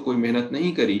اوپر تو کوئی محنت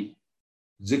نہیں کری،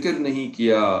 ذکر نہیں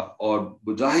کیا اور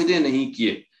مجاہدے نہیں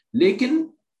کیے، لیکن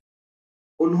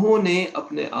انہوں نے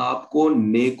اپنے آپ کو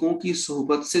نیکوں کی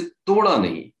صحبت سے توڑا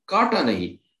نہیں، کاٹا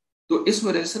نہیں. تو اس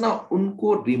وجہ سے نا ان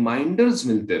کو ریمائنڈرز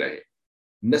ملتے رہے،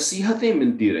 نصیحتیں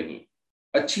ملتی رہیں،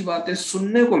 اچھی باتیں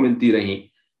سننے کو ملتی رہیں.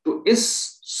 تو اس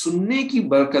سننے کی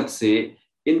برکت سے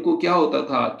ان کو کیا ہوتا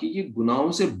تھا کہ یہ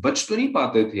گناہوں سے بچ تو نہیں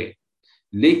پاتے تھے،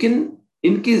 لیکن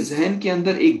ان کے ذہن کے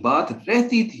اندر ایک بات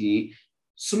رہتی تھی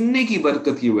سننے کی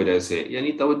برکت کی وجہ سے،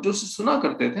 یعنی توجہ سے سنا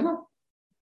کرتے تھے نا،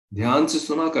 دھیان سے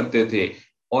سنا کرتے تھے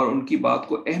اور ان کی بات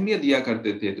کو اہمیت دیا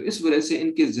کرتے تھے. تو اس وجہ سے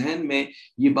ان کے ذہن میں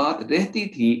یہ بات رہتی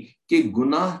تھی کہ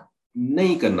گناہ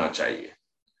نہیں کرنا چاہیے،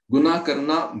 گناہ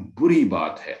کرنا بری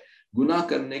بات ہے، گناہ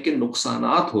کرنے کے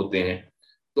نقصانات ہوتے ہیں.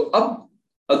 تو اب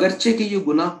اگرچہ کہ یہ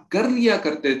گناہ کر لیا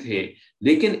کرتے تھے،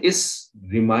 لیکن اس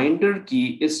ریمائنڈر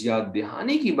کی، اس یاد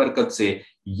دہانی کی برکت سے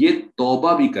یہ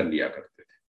توبہ بھی کر لیا کرتے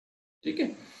تھے. ٹھیک ہے،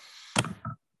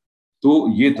 تو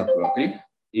یہ تقویٰ کے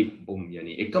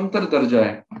ایک کمتر درجہ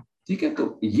ہے. ٹھیک ہے، تو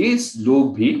یہ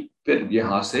لوگ بھی پھر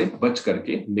یہاں سے بچ کر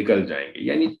کے نکل جائیں گے،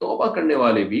 یعنی توبہ کرنے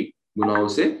والے بھی گناہوں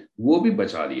سے وہ بھی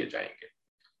بچا لیے جائیں گے.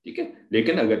 ٹھیک ہے،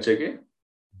 لیکن اگرچہ کہ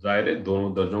ظاہر ہے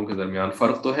دونوں درجوں کے درمیان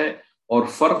فرق تو ہے، اور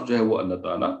فرق جو ہے وہ اللہ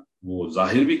تعالیٰ وہ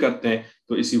ظاہر بھی کرتے ہیں.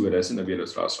 تو اسی وجہ سے نبی علیہ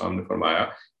السلام نے فرمایا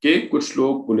کہ کچھ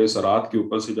لوگ پل صراط کے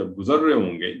اوپر سے جب گزر رہے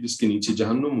ہوں گے جس کے نیچے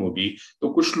جہنم ہوگی،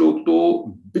 تو کچھ لوگ تو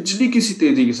بجلی کی سی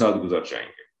تیزی کے ساتھ گزر جائیں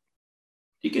گے.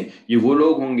 ٹھیک ہے، یہ وہ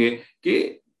لوگ ہوں گے کہ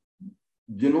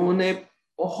جنہوں نے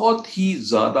بہت ہی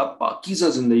زیادہ پاکیزہ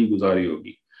زندگی گزاری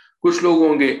ہوگی. کچھ لوگ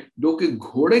ہوں گے جو کہ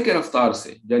گھوڑے کے رفتار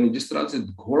سے، یعنی جس طرح سے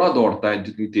گھوڑا دوڑتا ہے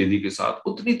جتنی تیزی کے ساتھ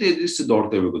اتنی تیزی سے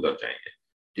دوڑتے ہوئے گزر جائیں گے.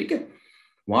 ٹھیک ہے،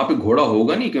 وہاں پہ گھوڑا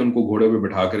ہوگا نہیں کہ ان کو گھوڑے پہ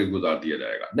بٹھا کر گزار دیا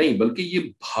جائے گا، نہیں، بلکہ یہ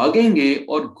بھاگیں گے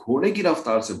اور گھوڑے کی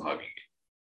رفتار سے بھاگیں گے.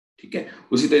 ٹھیک ہے،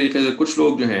 اسی طریقے سے کچھ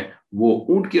لوگ جو ہیں وہ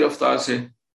اونٹ کی رفتار سے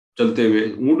چلتے ہوئے،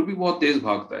 اونٹ بھی بہت تیز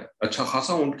بھاگتا ہے، اچھا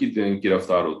خاصا اونٹ کی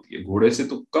رفتار ہوتی ہے، گھوڑے سے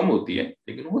تو کم ہوتی ہے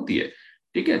لیکن ہوتی ہے.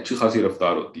 ٹھیک ہے، اچھی خاصی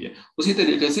رفتار ہوتی ہے. اسی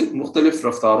طریقے سے مختلف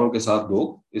رفتاروں کے ساتھ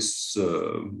لوگ اس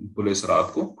پل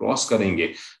صراط کو کراس کریں گے.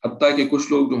 حتیٰ کہ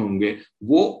کچھ لوگ جو ہوں گے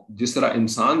وہ جس طرح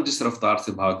انسان جس رفتار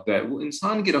سے بھاگتا ہے وہ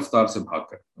انسان کی رفتار سے بھاگ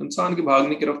کر، انسان کی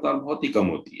بھاگنے کی رفتار بہت ہی کم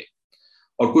ہوتی ہے.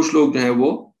 اور کچھ لوگ جو ہیں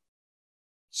وہ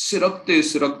سرکتے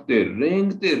سرکتے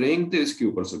رینگتے رینگتے اس کے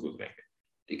اوپر سے گزریں گے.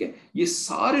 ٹھیک ہے، یہ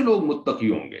سارے لوگ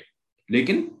متقی ہوں گے،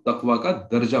 لیکن تقویٰ کا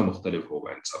درجہ مختلف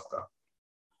ہوگا ان سب کا.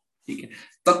 ٹھیک ہے،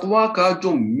 تقویٰ کا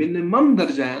جو منیمم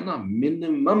درجہ ہے نا،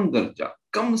 منیمم درجہ،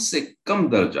 کم سے کم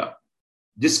درجہ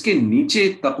جس کے نیچے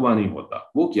تقویٰ نہیں ہوتا،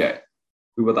 وہ کیا ہے؟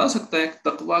 کوئی بتا سکتا ہے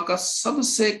تقویٰ کا سب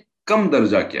سے کم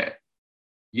درجہ کیا ہے؟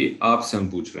 یہ آپ سے ہم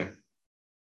پوچھ رہے ہیں،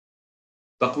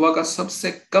 تقویٰ کا سب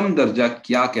سے کم درجہ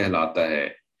کیا کہلاتا ہے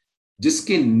جس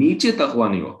کے نیچے تقویٰ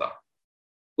نہیں ہوتا؟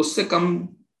 اس سے کم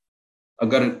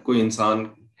اگر کوئی انسان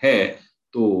ہے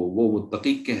تو وہ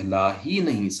متقی کہلا ہی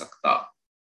نہیں سکتا.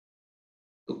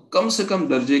 تو کم سے کم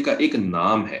درجے کا ایک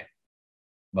نام ہے،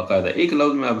 باقاعدہ ایک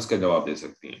لفظ میں آپ اس کا جواب دے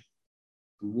سکتی ہیں.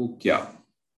 تو وہ کیا؟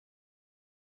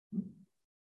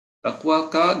 تقویٰ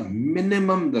کا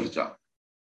منیمم درجہ.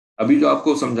 ابھی جو آپ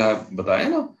کو سمجھایا بتایا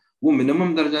نا، وہ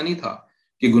منیمم درجہ نہیں تھا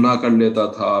کہ گناہ کر لیتا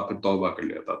تھا پھر توبہ کر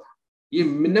لیتا تھا. یہ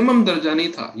منیمم درجہ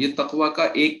نہیں تھا، یہ تقویٰ کا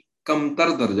ایک کمتر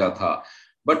درجہ تھا،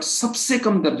 بٹ سب سے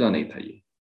کم درجہ نہیں تھا. یہ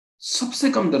سب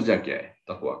سے کم درجہ کیا ہے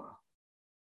تقویٰ کا؟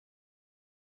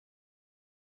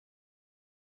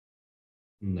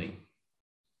 نہیں،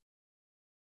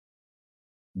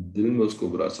 دل میں اس کو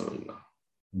برا سمجھنا،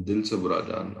 دل سے برا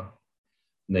جاننا،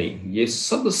 نہیں، یہ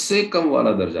سب سے کم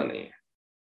والا درجہ نہیں ہے.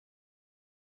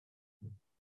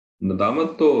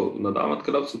 ندامت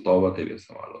کا لفظ توبہ کے لیے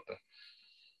استعمال ہوتا ہے.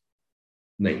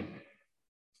 نہیں،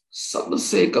 سب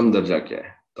سے کم درجہ کیا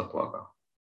ہے تقویٰ کا؟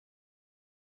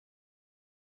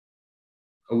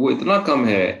 وہ اتنا کم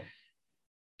ہے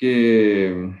کہ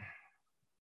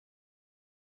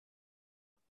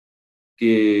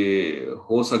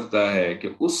ہو سکتا ہے کہ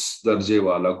اس درجے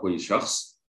والا کوئی شخص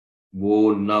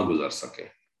وہ نہ گزر سکے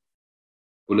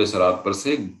پل صراط پر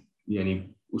سے، یعنی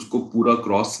اس کو پورا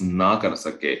کراس نہ کر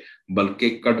سکے،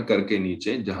 بلکہ کٹ کر کے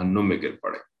نیچے جہنم میں گر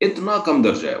پڑے. اتنا کم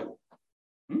درجہ ہے وہ.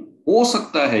 ہو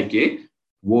سکتا ہے کہ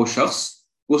وہ شخص،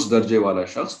 اس درجے والا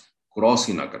شخص کراس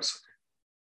ہی نہ کر سکے،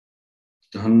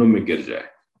 جہنم میں گر جائے.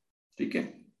 ٹھیک ہے،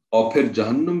 اور پھر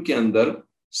جہنم کے اندر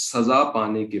سزا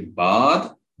پانے کے بعد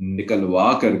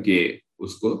نکلوا کر کے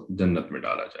اس کو جنت میں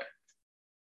ڈالا جائے.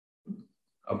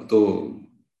 اب تو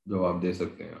جواب دے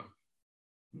سکتے ہیں آپ؟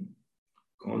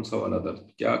 کون سا والا درجہ،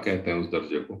 کیا کہتے ہیں اس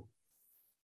درجے کو؟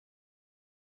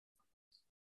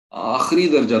 آخری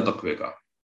درجہ تقوی کا،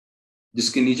 جس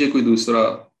کے نیچے کوئی دوسرا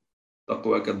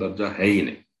تقوی کا درجہ ہے ہی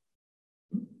نہیں.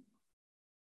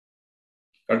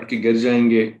 کٹ کے گر جائیں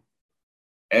گے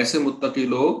ایسے متقی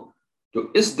لوگ جو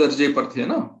اس درجے پر تھے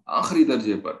نا، آخری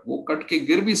درجے پر، وہ کٹ کے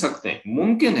گر بھی سکتے ہیں.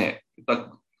 ممکن ہے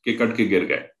کہ کٹ کے گر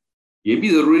گئے، یہ بھی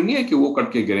ضروری نہیں ہے کہ وہ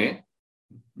کٹ کے گریں،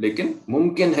 لیکن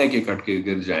ممکن ہے کہ کٹ کے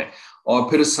گر جائیں اور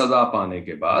پھر سزا پانے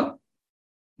کے بعد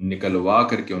نکلوا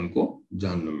کر کے ان کو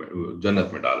جہنم میں،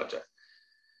 جنت میں ڈالا جائے.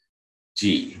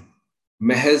 جی،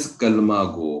 محض کلمہ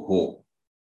گو ہو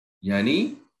یعنی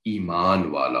ایمان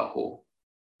والا ہو.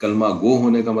 کلمہ گو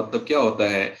ہونے کا مطلب کیا ہوتا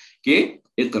ہے کہ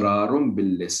اقرار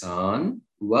باللسان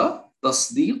و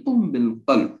تصدیق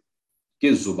بالقلب،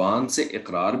 کہ زبان سے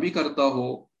اقرار بھی کرتا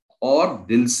ہو اور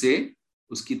دل سے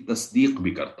اس کی تصدیق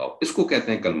بھی کرتا ہو. اس کو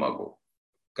کہتے ہیں کلمہ گو.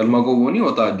 کلمہ گو وہ نہیں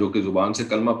ہوتا جو کہ زبان سے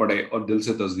کلمہ پڑھے اور دل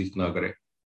سے تصدیق نہ کرے،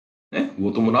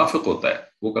 وہ تو منافق ہوتا ہے،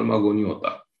 وہ کلمہ گو نہیں ہوتا.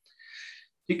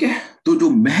 ٹھیک ہے، تو جو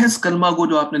محض کلمہ گو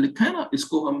جو آپ نے لکھا ہے نا، اس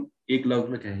کو ہم ایک لفظ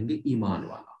میں کہیں گے ایمان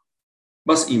والا.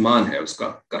 بس ایمان ہے اس کا،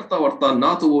 کرتا ورتا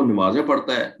نہ تو وہ نمازیں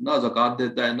پڑھتا ہے، نہ زکوٰۃ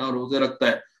دیتا ہے، نہ روزے رکھتا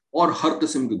ہے، اور ہر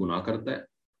قسم کے گناہ کرتا ہے،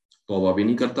 توبہ بھی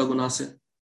نہیں کرتا گناہ سے.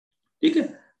 ٹھیک ہے،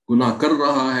 گناہ کر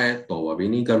رہا ہے، توبہ بھی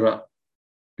نہیں کر رہا،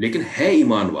 لیکن ہے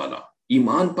ایمان والا،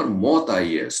 ایمان پر موت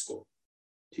آئی ہے اس کو.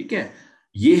 ٹھیک ہے،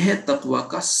 یہ ہے تقوی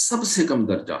کا سب سے کم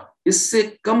درجہ، اس سے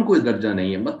کم کوئی درجہ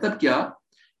نہیں ہے. مطلب کیا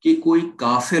کہ کوئی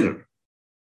کافر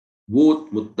وہ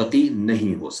متقی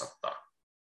نہیں ہو سکتا،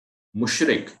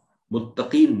 مشرک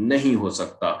متقی نہیں ہو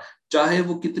سکتا، چاہے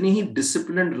وہ کتنی ہی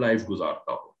ڈسپلنڈ لائف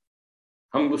گزارتا ہو.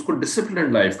 ہم اس کو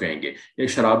ڈسپلنڈ لائف کہیں گے. یہ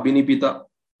شراب بھی نہیں پیتا،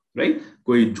 رائٹ،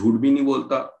 کوئی جھوٹ بھی نہیں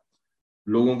بولتا،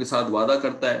 لوگوں کے ساتھ وعدہ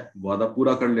کرتا ہے، وعدہ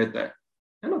پورا کر لیتا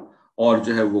ہے نا، اور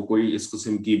جو ہے وہ کوئی اس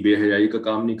قسم کی بے حیائی کا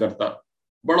کام نہیں کرتا،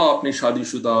 بڑا اپنی شادی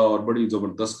شدہ اور بڑی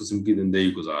زبردست قسم کی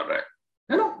زندگی گزار رہا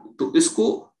ہے نا. تو اس کو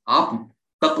آپ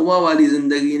تقوی والی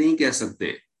زندگی نہیں کہہ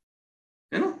سکتے،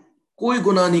 ہے نا. کوئی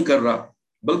گناہ نہیں کر رہا،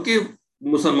 بلکہ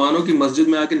مسلمانوں کی مسجد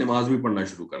میں آ کے نماز بھی پڑھنا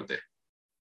شروع کر دے.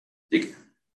 ٹھیک،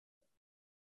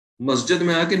 مسجد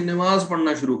میں آ کے نماز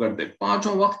پڑھنا شروع کر دے، 5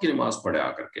 وقت کی نماز پڑھے آ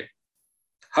کر کے،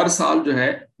 ہر سال جو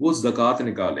ہے وہ زکوٰۃ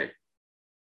نکالے.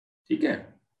 ٹھیک ہے،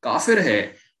 کافر ہے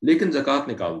لیکن زکوٰۃ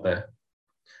نکالتا ہے،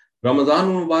 رمضان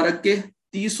مبارک کے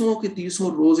 30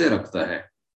 روزے رکھتا ہے،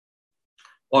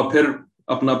 اور پھر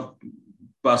اپنا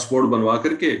پاسپورٹ بنوا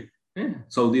کر کے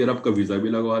سعودی عرب کا ویزا بھی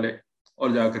لگوا لے اور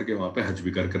جا کر کے وہاں پہ حج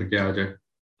بھی کر کے آ جائے.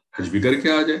 حج بھی کر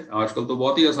کے آ جائے، آج کل تو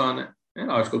بہت ہی آسان ہے،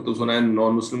 آج کل تو سنا ہے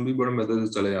نان مسلم بھی بڑے مزے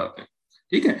سے چلے جاتے ہیں.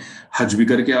 ٹھیک ہے، حج بھی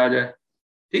کر کے آ جائے.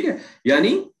 ٹھیک ہے،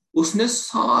 یعنی اس نے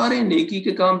سارے نیکی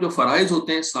کے کام جو فرائض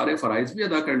ہوتے ہیں، سارے فرائض بھی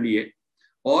ادا کر لیے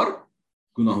اور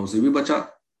گناہوں سے بھی بچا،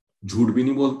 جھوٹ بھی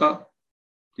نہیں بولتا.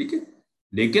 ٹھیک ہے،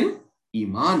 لیکن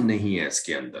ایمان نہیں ہے اس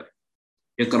کے اندر،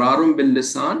 اقرار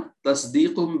باللسان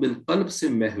تصدیق بالقلب سے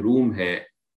محروم ہے.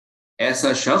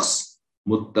 ایسا شخص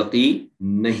متقی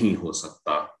نہیں ہو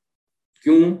سکتا.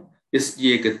 کیوں؟ اس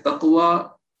لیے کہ تقوی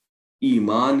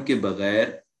ایمان کے بغیر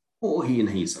ہو ہی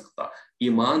نہیں سکتا،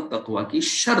 ایمان تقوی کی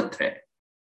شرط ہے.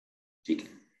 ٹھیک ہے،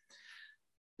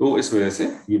 تو اس وجہ سے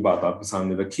یہ بات آپ کے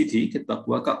سامنے رکھی تھی کہ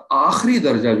تقوی کا آخری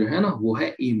درجہ جو ہے نا وہ ہے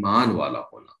ایمان والا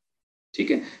ہونا.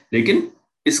 ٹھیک ہے، لیکن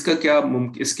اس کا کیا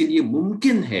اس کے لیے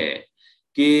ممکن ہے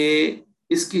کہ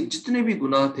اس کے جتنے بھی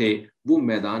گناہ تھے وہ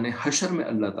میدان حشر میں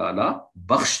اللہ تعالیٰ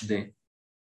بخش دیں.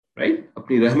 رائٹ،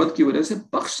 اپنی رحمت کی وجہ سے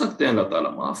بخش سکتے ہیں، اللہ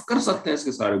تعالیٰ معاف کر سکتے ہیں اس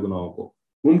کے سارے گناہوں کو.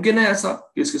 ممکن ہے ایسا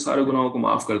کہ اس کے سارے گناہوں کو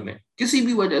معاف کر دیں کسی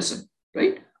بھی وجہ سے.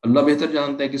 رائٹ، اللہ بہتر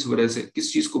جانتے ہیں کس وجہ سے،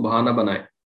 کس چیز کو بہانہ بنائے.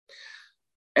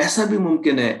 ایسا بھی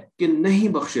ممکن ہے کہ نہیں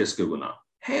بخشے اس کے گناہ،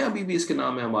 ہے ابھی بھی اس کے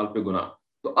نام اعمال پہ گناہ.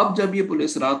 تو اب جب یہ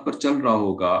پولیس رات پر چل رہا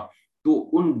ہوگا تو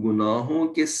ان گناہوں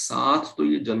کے ساتھ تو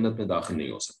یہ جنت میں داخل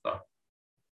نہیں ہو سکتا.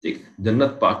 ٹھیک،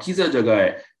 جنت پاکیزہ جگہ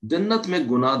ہے، جنت میں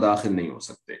گناہ داخل نہیں ہو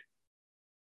سکتے.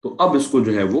 تو اب اس کو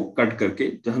جو ہے وہ کٹ کر کے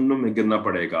جہنم میں گرنا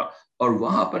پڑے گا، اور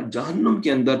وہاں پر جہنم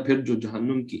کے اندر پھر جو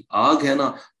جہنم کی آگ ہے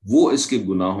نا وہ اس کے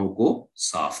گناہوں کو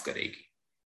صاف کرے گی.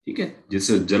 ٹھیک ہے،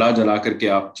 جسے جلا کر کے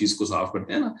آپ چیز کو صاف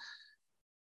کرتے ہیں نا،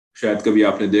 شاید کبھی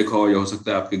آپ نے دیکھا ہو یا ہو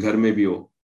سکتا ہے آپ کے گھر میں بھی ہو،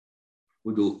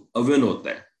 وہ جو اوون ہوتا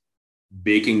ہے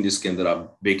بیکنگ، جس کے اندر آپ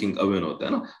بیکنگ اوون ہوتا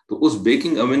ہے نا، تو اس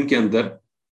بیکنگ اوون کے اندر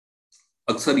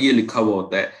اکثر یہ لکھا ہوا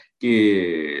ہوتا ہے کہ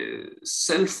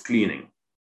سیلف کلیننگ.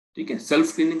 ٹھیک ہے،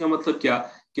 سیلف کلیننگ کا مطلب کیا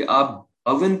کہ آپ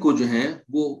اوون کو جو ہے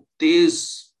وہ تیز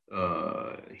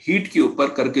ہیٹ کے اوپر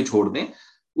کر کے چھوڑ دیں،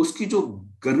 اس کی جو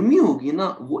گرمی ہوگی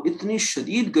نا وہ اتنی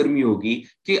شدید گرمی ہوگی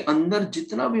کہ اندر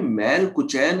جتنا بھی میل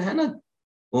کچیل ہے نا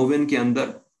اوون کے اندر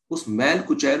اس میل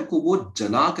کچیل کو وہ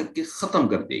جلا کر کے ختم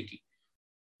کر دے گی.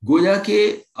 گویا کہ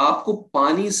آپ کو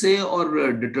پانی سے اور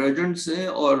ڈٹرجنٹ سے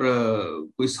اور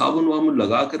کوئی صابن وابن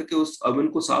لگا کر کے اس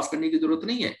اوون کو صاف کرنے کی ضرورت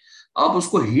نہیں ہے. آپ اس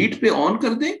کو ہیٹ پہ آن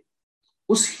کر دیں,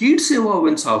 اس ہیٹ سے وہ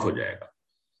اوون صاف ہو جائے گا.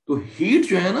 تو ہیٹ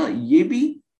جو ہے نا یہ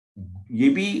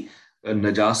بھی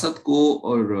نجاست کو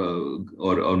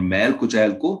اور میل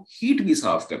کچیل کو ہیٹ بھی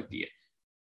صاف کرتی ہے.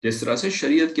 جس طرح سے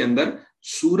شریعت کے اندر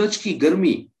سورج کی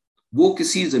گرمی, وہ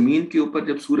کسی زمین کے اوپر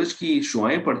جب سورج کی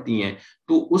شعائیں پڑتی ہیں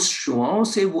تو اس شعاؤں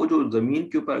سے وہ جو زمین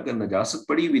کے اوپر اگر نجاست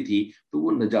پڑی ہوئی تھی تو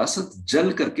وہ نجاست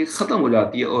جل کر کے ختم ہو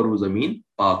جاتی ہے اور وہ زمین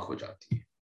پاک ہو جاتی ہے.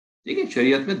 ٹھیک ہے,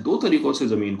 شریعت میں دو طریقوں سے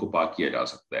زمین کو پاک کیا جا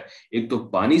سکتا ہے. ایک تو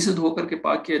پانی سے دھو کر کے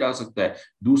پاک کیا جا سکتا ہے,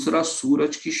 دوسرا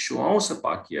سورج کی شعاؤں سے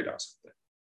پاک کیا جا سکتا ہے.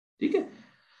 ٹھیک ہے,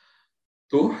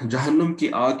 تو جہنم کی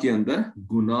آگ کے اندر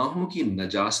گناہوں کی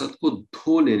نجاست کو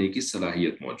دھو لینے کی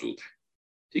صلاحیت موجود ہے.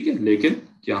 ٹھیک ہے, لیکن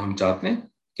کیا ہم چاہتے ہیں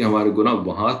کہ ہمارے گناہ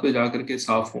وہاں پہ جا کر کے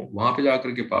صاف ہوں, وہاں پہ جا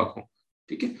کر کے پاک ہوں؟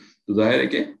 ٹھیک ہے, تو ظاہر ہے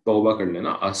کہ توبہ کر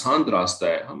لینا آسان راستہ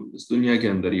ہے. ہم اس دنیا کے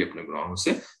اندر ہی اپنے گناہوں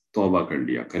سے توبہ کر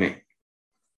لیا کریں.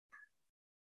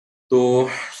 تو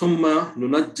ثم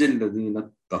ننجی الذین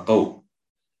اتقوا,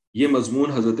 یہ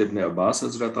مضمون حضرت ابن عباس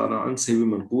رضی اللہ تعالیٰ عنہ سے بھی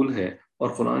منقول ہے. اور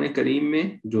قرآن کریم میں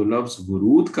جو لفظ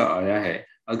ورود کا آیا ہے,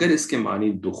 اگر اس کے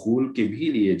معنی دخول کے بھی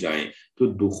لیے جائیں تو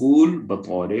دخول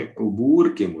بطور عبور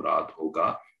کے مراد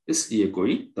ہوگا, اس لیے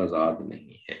کوئی تضاد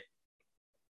نہیں ہے.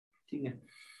 ٹھیک ہے,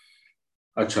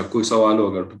 اچھا کوئی سوال ہو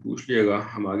اگر تو پوچھ لیے گا.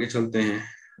 ہم آگے چلتے ہیں.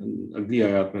 اگلی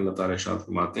آیات میں اللہ تعالیٰ ارشاد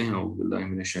فرماتے ہیں, اعوذ باللہ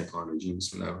من الشیطان الرجیم,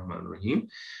 بسم اللہ الرحمن الرحیم,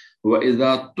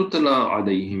 وَإِذَا تُتْلَى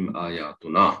عَلَيْهِمْ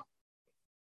آیَاتُنَا,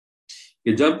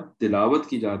 کہ جب تلاوت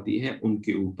کی جاتی ہے ان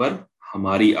کے اوپر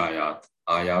ہماری آیات,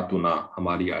 آیاتنا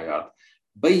ہماری آیات,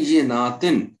 بینات,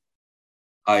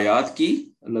 آیات کی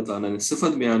اللہ تعالیٰ نے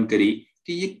صفت بیان کری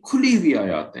کہ یہ کھلی ہوئی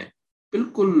آیات ہیں,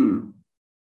 بالکل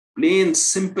پلین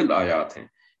سمپل آیات ہیں.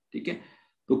 ٹھیک ہے,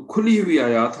 تو کھلی ہوئی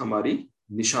آیات ہماری,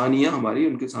 نشانیاں ہماری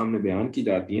ان کے سامنے بیان کی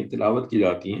جاتی ہیں, تلاوت کی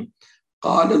جاتی ہیں.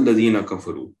 قال الذین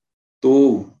کفروا, تو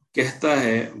کہتا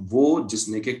ہے وہ جس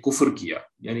نے کہ کفر کیا,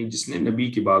 یعنی جس نے نبی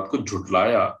کی بات کو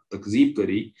جھٹلایا, تکذیب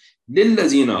کری,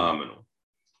 للذین آمنوا,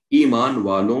 ایمان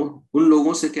والوں, ان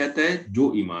لوگوں سے کہتا ہے جو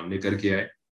ایمان لے کر کے آئے.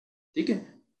 ٹھیک ہے,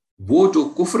 وہ جو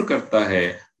کفر کرتا ہے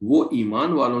وہ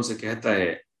ایمان والوں سے کہتا ہے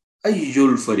ای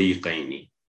الفریقین,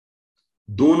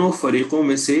 دونوں فریقوں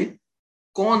میں سے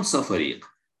کون سا فریق.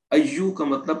 ایو کا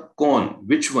مطلب کون,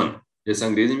 وچ ون, جیسے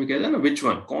انگریزی میں کہتے ہیں نا وچ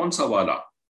ون, کون سا والا.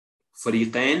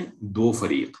 فریقین دو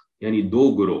فریق, یعنی دو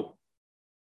گروہ,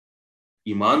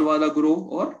 ایمان والا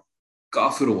گروہ اور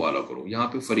کافروں والا گروہ. یہاں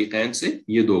پہ فریقین سے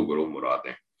یہ دو گروہ مراد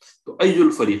ہیں. تو ای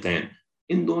الفریقین,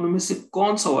 ان دونوں میں سے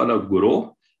کون سا والا گروہ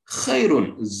خیر,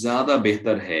 زیادہ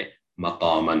بہتر ہے,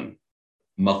 مقامن,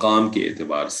 مقام کے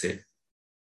اعتبار سے.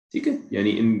 ٹھیک ہے,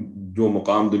 یعنی ان جو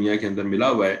مقام دنیا کے اندر ملا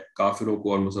ہوا ہے کافروں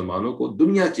کو اور مسلمانوں کو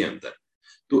دنیا کے اندر,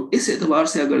 تو اس اعتبار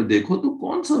سے اگر دیکھو تو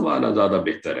کون سا والا زیادہ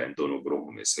بہتر ہے ان دونوں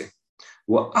گروہوں میں سے.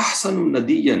 وہ احسن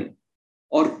ندین,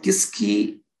 اور کس کی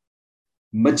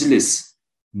مجلس,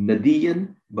 ندین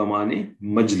بمانے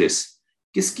مجلس,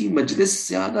 کس کی مجلس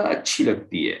زیادہ اچھی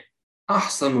لگتی ہے,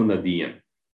 احسن ندین.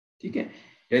 ٹھیک ہے,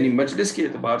 یعنی مجلس کے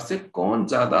اعتبار سے کون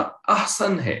زیادہ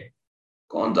احسن ہے,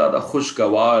 کون زیادہ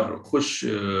خوشگوار, خوش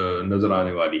نظر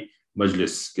آنے والی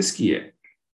مجلس کس کی ہے.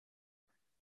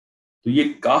 تو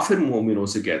یہ کافر مومنوں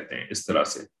سے کہتے ہیں اس طرح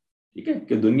سے. ٹھیک ہے,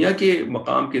 کہ دنیا کے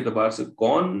مقام کے اعتبار سے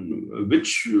کون,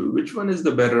 which one is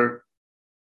the better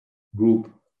group,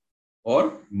 اور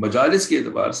مجالس کے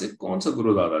اعتبار سے کون سا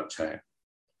گروہ زیادہ اچھا ہے,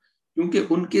 کیونکہ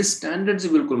ان کے سٹینڈرڈز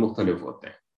بالکل مختلف ہوتے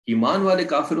ہیں. ایمان والے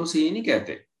کافروں سے یہ نہیں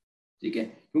کہتے. ٹھیک ہے,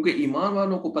 کیونکہ ایمان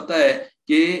والوں کو پتہ ہے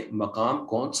کہ مقام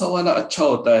کون سا والا اچھا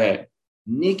ہوتا ہے,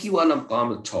 نیکی والا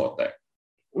مقام اچھا ہوتا ہے.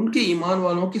 ان کے ایمان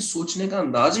والوں کے سوچنے کا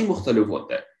انداز ہی مختلف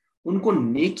ہوتا ہے. ان کو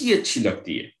نیکی اچھی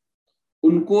لگتی ہے,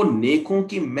 ان کو نیکوں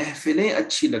کی محفلیں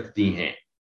اچھی لگتی ہیں.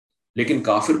 لیکن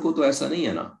کافر کو تو ایسا نہیں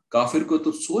ہے نا, کافر کو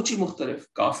تو سوچ ہی مختلف,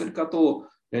 کافر کا تو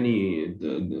یعنی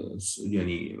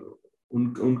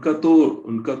ان کا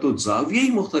تو زاویہ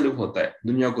ہی مختلف ہوتا ہے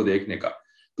دنیا کو دیکھنے کا.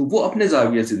 تو وہ اپنے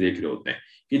زاویے سے دیکھ رہے ہوتے ہیں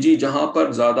کہ جی جہاں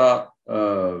پر زیادہ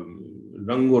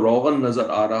رنگ و روغن نظر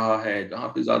آ رہا ہے, جہاں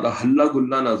پہ زیادہ ہلا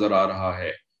گلا نظر آ رہا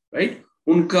ہے, رائٹ,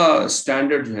 ان کا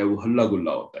سٹینڈرڈ جو ہے وہ ہلا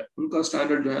گلا ہوتا ہے. ان کا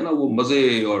سٹینڈرڈ جو ہے نا وہ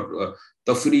مزے اور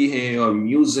تفریحیں اور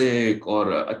میوزک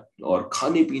اور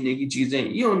کھانے پینے کی چیزیں,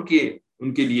 یہ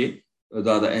ان کے لیے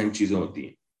زیادہ اہم چیزیں ہوتی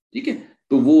ہیں. ٹھیک ہے,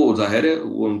 تو وہ ظاہر ہے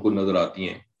وہ ان کو نظر آتی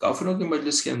ہیں. کافروں کے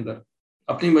مجلس کے اندر,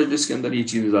 اپنی مجلس کے اندر یہ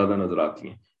چیزیں زیادہ نظر آتی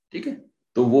ہیں. ٹھیک ہے,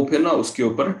 تو وہ پھر نا اس کے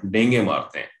اوپر ڈینگے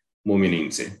مارتے ہیں مومنین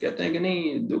سے, کہتے ہیں کہ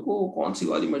نہیں دیکھو کون سی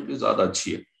والی مجلس زیادہ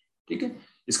اچھی ہے. ٹھیک ہے,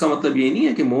 اس کا مطلب یہ نہیں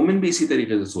ہے کہ مومن بھی اسی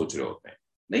طریقے سے سوچ رہے ہوتے ہیں،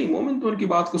 نہیں، مومن تو ان کی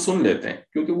بات کو سن لیتے ہیں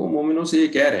کیونکہ وہ مومنوں سے یہ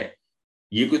کہہ رہے ہیں،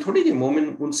 یہ کوئی تھوڑی کہ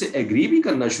مومن ان سے ایگری بھی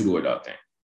کرنا شروع ہو جاتے ہیں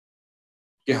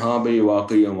کہ ہاں بھئی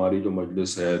واقعی ہماری جو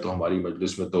مجلس ہے تو ہماری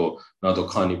مجلس میں تو نہ تو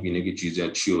کھانے پینے کی چیزیں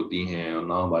اچھی ہوتی ہیں اور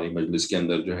نہ ہماری مجلس کے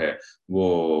اندر جو ہے وہ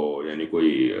یعنی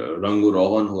کوئی رنگ و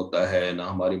روغن ہوتا ہے، نہ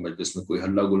ہماری مجلس میں کوئی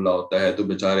ہلا گلا ہوتا ہے، تو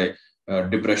بیچارے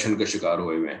ڈپریشن کا شکار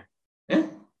ہوئے ہوئے ہیں،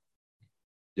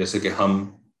 جیسے کہ ہم،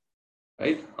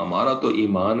 رائٹ، ہمارا تو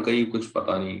ایمان کا ہی کچھ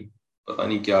پتہ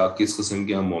نہیں کیا کس قسم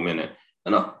کے ہم مومن ہیں، ہے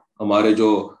نا؟ ہمارے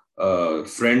جو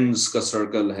فرینڈز کا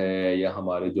سرکل ہے یا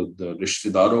ہمارے جو رشتہ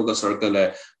داروں کا سرکل ہے،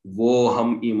 وہ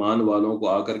ہم ایمان والوں کو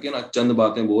آ کر کے نا چند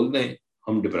باتیں بول دیں،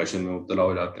 ہم ڈپریشن میں مبتلا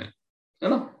ہو جاتے ہیں، ہے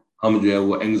نا؟ ہم جو ہے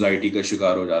وہ اینگزائٹی کا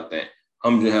شکار ہو جاتے ہیں،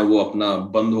 ہم جو ہے وہ اپنا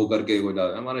بند ہو کر کے ہو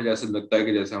جاتے ہیں، ہمارا جیسے لگتا ہے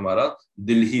کہ جیسے ہمارا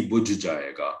دل ہی بجھ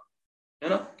جائے گا، ہے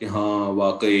نا؟ کہ ہاں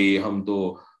واقعی ہم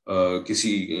تو کسی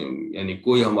یعنی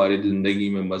کوئی ہماری زندگی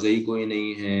میں مزے ہی کوئی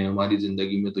نہیں ہے، ہماری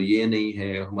زندگی میں تو یہ نہیں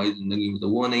ہے، ہماری زندگی میں تو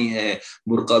وہ نہیں ہے،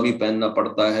 برقع بھی پہننا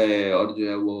پڑتا ہے، اور جو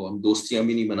ہے وہ ہم دوستیاں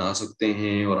بھی نہیں بنا سکتے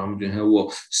ہیں، اور ہم جو ہے وہ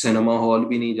سینما ہال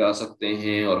بھی نہیں جا سکتے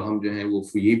ہیں، اور ہم جو ہے وہ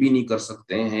یہ بھی نہیں کر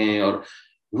سکتے ہیں، اور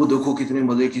وہ دیکھو کتنے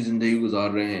مزے کی زندگی گزار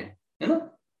رہے ہیں، ہے نا؟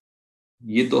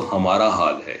 یہ تو ہمارا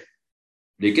حال ہے،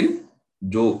 لیکن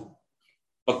جو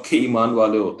پکے ایمان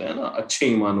والے ہوتے ہیں نا، اچھے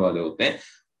ایمان والے ہوتے ہیں،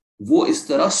 وہ اس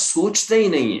طرح سوچتے ہی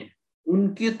نہیں ہیں،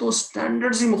 ان کے تو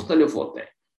سٹینڈرڈز ہی مختلف ہوتے ہیں،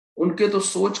 ان کے تو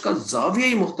سوچ کا زاویہ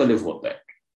ہی مختلف ہوتا ہے،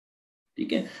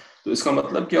 ٹھیک ہے؟ تو اس کا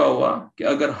مطلب کیا ہوا کہ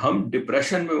اگر ہم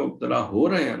ڈپریشن میں مبتلا ہو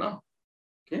رہے ہیں نا،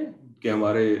 کہ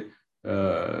ہمارے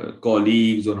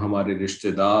کولیگز اور ہمارے رشتہ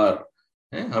دار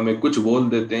ہمیں کچھ بول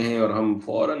دیتے ہیں اور ہم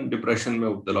فوراً ڈپریشن میں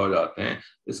مبتلا ہو جاتے ہیں،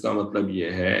 اس کا مطلب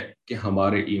یہ ہے کہ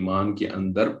ہمارے ایمان کے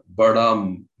اندر بڑا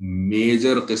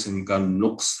میجر قسم کا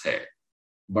نقص ہے،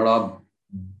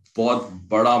 بہت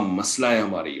بڑا مسئلہ ہے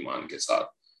ہمارے ایمان کے ساتھ،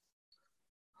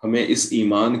 ہمیں اس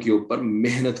ایمان کے اوپر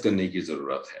محنت کرنے کی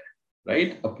ضرورت ہے،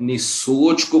 رائٹ؟ اپنی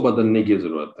سوچ کو بدلنے کی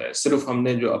ضرورت ہے، صرف ہم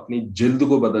نے جو اپنی جلد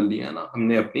کو بدل لیا نا، ہم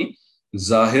نے اپنی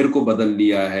ظاہر کو بدل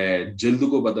لیا ہے، جلد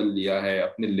کو بدل لیا ہے،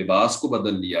 اپنے لباس کو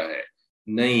بدل لیا ہے،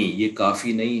 نہیں، یہ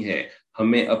کافی نہیں ہے،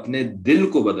 ہمیں اپنے دل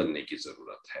کو بدلنے کی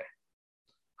ضرورت ہے،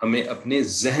 ہمیں اپنے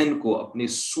ذہن کو، اپنی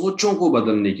سوچوں کو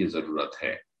بدلنے کی ضرورت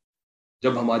ہے،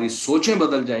 جب ہماری سوچیں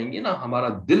بدل جائیں گی نا، ہمارا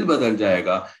دل بدل جائے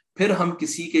گا، پھر ہم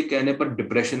کسی کے کہنے پر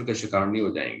ڈپریشن کا شکار نہیں ہو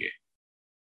جائیں گے،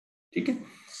 ٹھیک ہے؟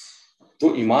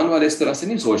 تو ایمان والے اس طرح سے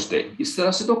نہیں سوچتے، اس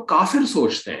طرح سے تو کافر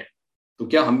سوچتے ہیں، تو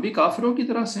کیا ہم بھی کافروں کی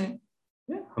طرح سے ہیں؟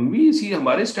 ہم بھی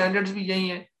ہمارے سٹینڈرڈز بھی یہی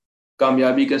ہیں،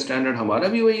 کامیابی کا سٹینڈرڈ ہمارا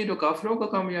بھی وہی ہے جو کافروں کا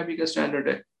کامیابی کا سٹینڈرڈ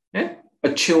ہے،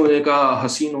 اچھے ہونے کا،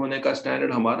 حسین ہونے کا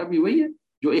سٹینڈرڈ ہمارا بھی وہی ہے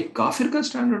جو ایک کافر کا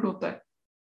سٹینڈرڈ ہوتا ہے؟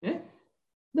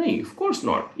 نہیں، آف کورس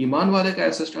ناٹ، ایمان والے کا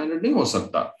ایسا سٹینڈرڈ نہیں ہو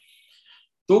سکتا،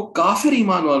 تو کافر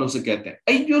ایمان والوں سے کہتے ہیں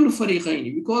ای الفریقین،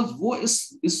 بیکاز وہ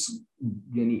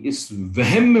یعنی اس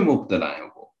وہم میں مبتلا ہیں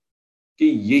وہ کہ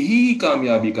یہی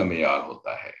کامیابی کا معیار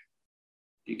ہوتا ہے،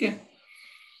 ٹھیک ہے؟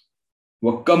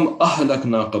 وَكَمْ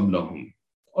أَهْلَكْنَا قَبْلَهُمْ،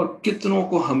 اور کتنوں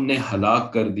کو ہم نے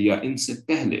ہلاک کر دیا ان سے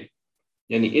پہلے،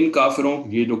 یعنی ان کافروں،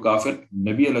 یہ جو کافر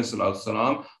نبی علیہ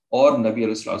السلام اور نبی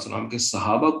علیہ السلام کے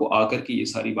صحابہ کو آ کر کے یہ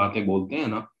ساری باتیں بولتے ہیں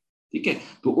نا، ٹھیک ہے؟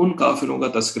 تو ان کافروں کا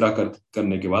تذکرہ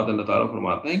کرنے کے بعد اللہ تعالیٰ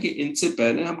فرماتے ہیں کہ ان سے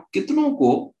پہلے ہم کتنوں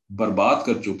کو برباد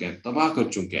کر چکے ہیں، تباہ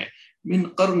کر چکے ہیں، من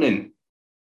قرن،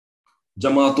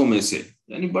 جماعتوں میں سے،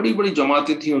 یعنی بڑی بڑی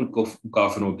جماعتیں تھیں ان کو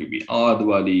کافروں کی بھی، عاد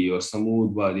والی اور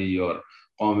سمود والی اور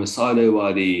قوم صالح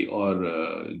والی اور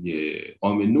یہ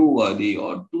قوم نوح والی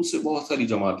اور دوسرے بہت ساری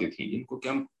جماعتیں تھیں جن کو کہ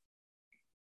ہم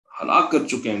ہلاک کر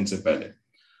چکے ہیں ان سے پہلے،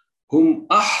 ہم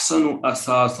احسن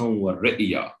اساسا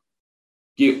ورئیا،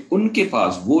 کہ ان کے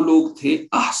پاس وہ لوگ تھے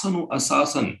احسن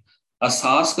اساسا،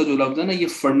 اساس کا جو لفظ ہے نا، یہ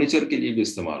فرنیچر کے لیے بھی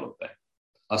استعمال ہوتا ہے،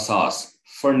 اساس،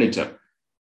 فرنیچر،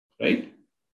 رائٹ؟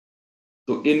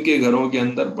 تو ان کے گھروں کے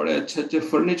اندر بڑے اچھے اچھے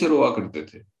فرنیچر ہوا کرتے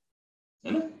تھے،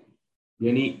 ہے نا؟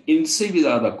 یعنی ان سے بھی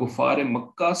زیادہ، کفار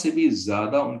مکہ سے بھی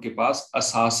زیادہ ان کے پاس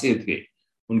اثاثے تھے،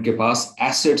 ان کے پاس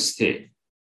ایسٹس تھے،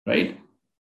 right?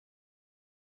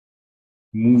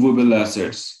 Movable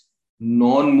assets,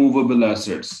 non movable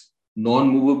assets, non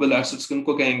movable assets کن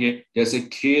کو کہیں گے؟ جیسے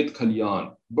کھیت کھلیان،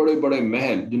 بڑے بڑے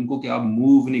محل جن کو کہ آپ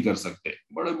موو نہیں کر سکتے،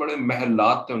 بڑے بڑے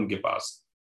محلات تھے ان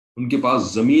کے پاس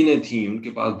زمینیں تھیں، ان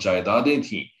کے پاس جائیدادیں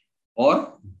تھیں، اور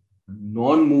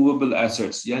نان موویبل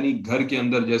ایسٹس یعنی گھر کے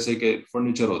اندر جیسے کہ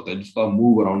فرنیچر ہوتا ہے جس کو آپ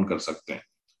موو اراؤنڈ کر سکتے ہیں،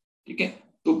 ٹھیک ہے؟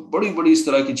 تو بڑی بڑی اس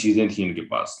طرح کی چیزیں تھیں ان کے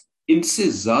پاس، ان سے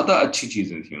زیادہ اچھی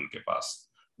چیزیں تھیں ان کے پاس،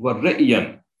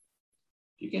 ورئین،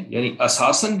 ٹھیک ہے؟ یعنی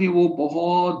اساساً بھی وہ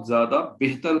بہت زیادہ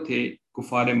بہتر تھے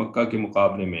کفار مکہ کے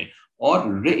مقابلے میں، اور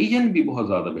رعین بھی بہت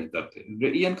زیادہ بہتر تھے۔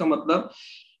 رعین کا مطلب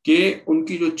کہ ان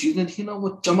کی جو چیزیں تھیں نا وہ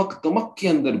چمک دمک کے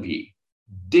اندر بھی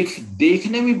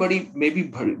دیکھنے میں بڑی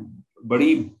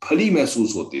بھلی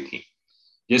محسوس ہوتی تھی،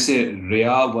 جیسے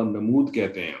ریا و نمود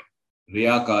کہتے ہیں،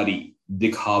 ریاکاری،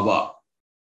 دکھاوا،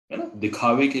 ہے نا،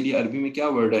 دکھاوے کے لیے عربی میں کیا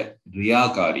ورڈ ہے؟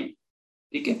 ریاکاری،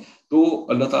 ٹھیک ہے۔ تو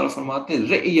اللہ تعالیٰ فرماتے ہیں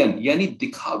رعین یعنی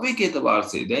دکھاوے کے اعتبار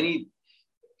سے، یعنی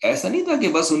ایسا نہیں تھا کہ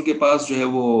بس ان کے پاس جو ہے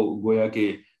وہ گویا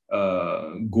کہ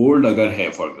گولڈ اگر ہے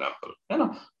فار ایگزامپل، ہے نا،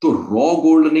 تو را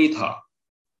گولڈ نہیں تھا،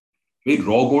 بھائی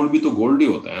را گولڈ بھی تو گولڈ ہی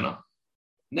ہوتا ہے نا،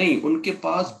 نہیں، ان کے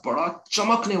پاس بڑا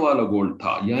چمکنے والا گولڈ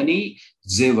تھا، یعنی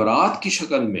زیورات کی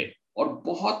شکل میں، اور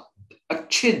بہت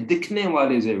اچھے دکھنے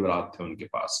والے زیورات تھے ان کے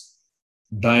پاس۔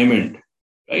 ڈائمنڈ،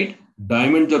 رائٹ،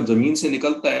 ڈائمنڈ جب زمین سے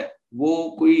نکلتا ہے وہ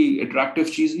کوئی اٹریکٹیو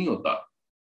چیز نہیں ہوتا،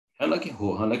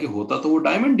 حالانکہ ہوتا تو وہ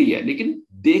ڈائمنڈ ہی ہے، لیکن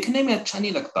دیکھنے میں اچھا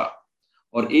نہیں لگتا۔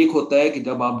 اور ایک ہوتا ہے کہ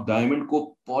جب آپ ڈائمنڈ کو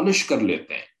پالش کر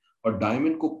لیتے ہیں اور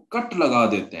ڈائمنڈ کو کٹ لگا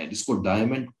دیتے ہیں، جس کو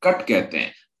ڈائمنڈ کٹ کہتے ہیں،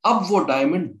 اب وہ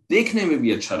ڈائمنڈ دیکھنے میں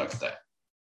بھی اچھا لگتا ہے،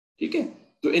 ٹھیک ہے۔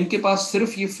 تو ان کے پاس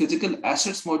صرف یہ فزیکل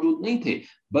ایسٹس موجود نہیں تھے،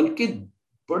 بلکہ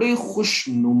بڑے خوش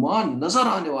نما نظر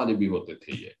آنے والے بھی ہوتے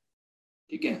تھے یہ،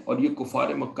 ٹھیک ہے، اور یہ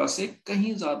کفار مکہ سے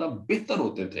کہیں زیادہ بہتر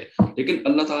ہوتے تھے، لیکن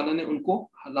اللہ تعالیٰ نے ان کو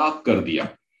ہلاک کر دیا۔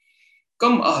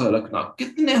 کم اہلکنا،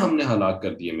 کتنے ہم نے ہلاک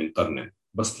کر دیے، من قرن،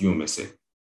 بستیوں میں سے۔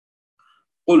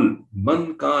 قل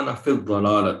من کان فی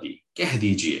الضلالۃ، کہہ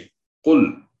دیجئے، قل،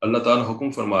 اللہ تعالیٰ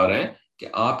حکم فرما رہے ہیں کہ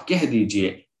آپ کہہ دیجئے،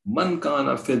 من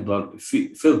کان فی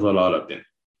الضلالۃ،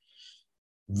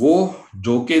 وہ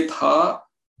جو کہ تھا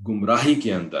گمراہی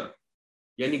کے اندر،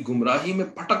 یعنی گمراہی میں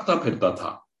پھٹکتا پھرتا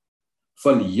تھا،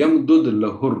 فَلْيَمْدُدْ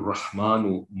لَهُ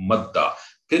الرَّحْمَانُ مَدًّا،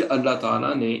 پھر اللہ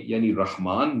تعالیٰ نے یعنی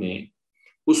رحمان نے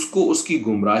اس کو اس کی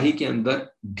گمراہی کے اندر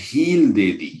ڈھیل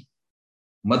دے دی۔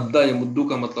 مدہ یا مدو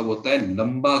کا مطلب ہوتا ہے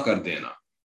لمبا کر دینا،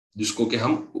 جس کو کہ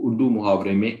ہم اردو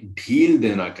محاورے میں ڈھیل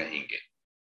دینا کہیں گے،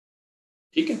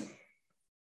 ٹھیک ہے۔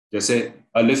 جیسے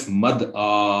الف مد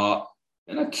آ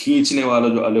ہے نا، کھینچنے والا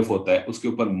جو الف ہوتا ہے اس کے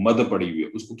اوپر مد پڑی ہوئی ہے،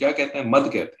 اس کو کیا کہتے ہیں؟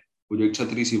 مد کہتے ہیں، وہ جو ایک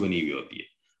چھتری سی بنی ہوئی ہوتی ہے،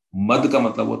 مد کا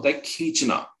مطلب ہوتا ہے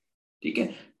کھینچنا، ٹھیک ہے۔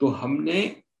 تو ہم نے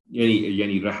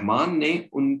یعنی رحمان نے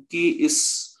ان کی اس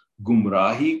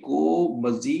گمراہی کو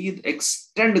مزید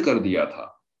ایکسٹینڈ کر دیا تھا،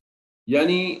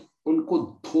 یعنی ان کو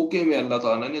دھوکے میں، اللہ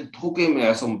تعالیٰ نے دھوکے میں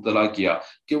ایسا مبتلا کیا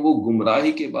کہ وہ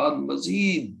گمراہی کے بعد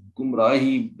مزید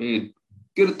گمراہی میں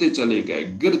گرتے چلے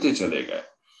گئے،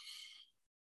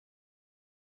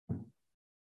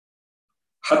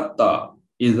 حتیٰ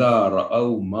اذا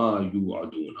رأوا ما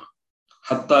یوعدون،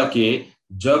 حتیٰ کہ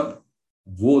جب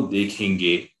وہ دیکھیں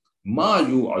گے، ما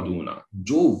یوعدون،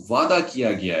 جو وعدہ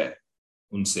کیا گیا ہے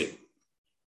ان سے،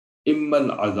 اما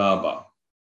العذاب،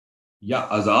 یا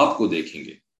عذاب کو دیکھیں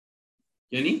گے،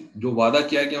 یعنی جو وعدہ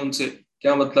کیا گیا ان سے،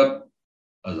 کیا مطلب؟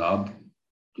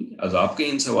 عذاب کے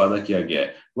ان سے وعدہ کیا گیا ہے،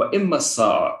 وَإِمَّا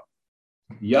السَّاعَةُ،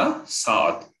 یا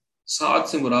ساعت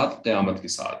سے مراد قیامت کی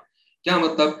ساعت، کیا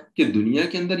مطلب کہ دنیا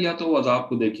کے اندر یا تو وہ عذاب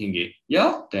کو دیکھیں گے یا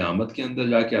قیامت کے اندر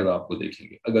جا کے عذاب کو دیکھیں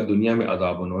گے۔ اگر دنیا میں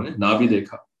عذاب انہوں نے نہ بھی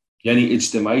دیکھا، یعنی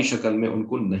اجتماعی شکل میں ان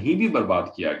کو نہیں بھی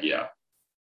برباد کیا گیا،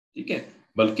 ٹھیک ہے،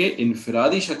 بلکہ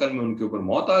انفرادی شکل میں ان کے اوپر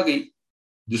موت آ گئی،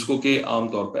 جس کو کہ عام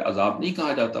طور پہ عذاب نہیں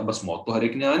کہا جاتا، بس موت تو ہر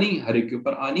ایک نے آنی، ہر ایک کے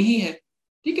اوپر آنی ہی ہے،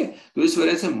 ٹھیک ہے۔ تو اس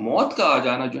وجہ سے موت کا آ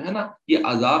جانا جو ہے نا، یہ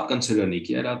عذاب کنسیڈر نہیں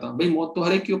کیا جاتا، بھئی موت تو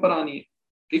ہر ایک کے اوپر آنی ہے،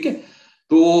 ٹھیک ہے۔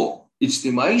 تو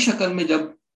اجتماعی شکل میں جب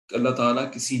اللہ تعالیٰ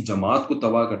کسی جماعت کو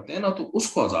تباہ کرتے ہیں نا، تو اس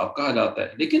کو عذاب کہا جاتا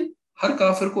ہے، لیکن ہر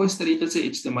کافر کو اس طریقے سے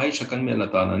اجتماعی شکل میں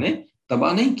اللہ تعالیٰ نے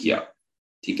تباہ نہیں کیا،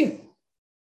 ٹھیک ہے۔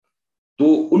 تو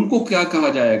ان کو کیا کہا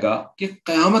جائے گا کہ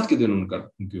قیامت کے دن ان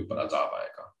کے اوپر عذاب آئے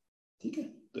گا، ٹھیک ہے۔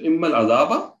 تو اما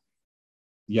العذاب،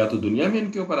 یا تو دنیا میں ان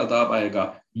کے اوپر عذاب آئے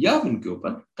گا یا ان کے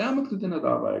اوپر قیامت کے دن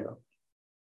عذاب آئے گا۔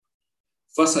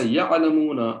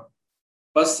 فَسَيَعْلَمُونَ،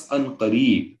 پس ان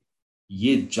قریب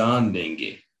یہ جان لیں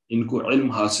گے، ان کو علم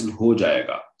حاصل ہو جائے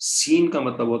گا۔ سین کا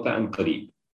مطلب ہوتا ہے ان قریب،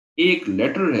 ایک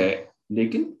لیٹر ہے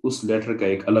لیکن اس لیٹر کا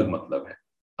ایک الگ مطلب ہے،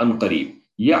 ان قریب،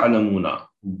 یعلمون،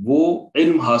 وہ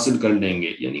علم حاصل کر لیں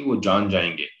گے، یعنی وہ جان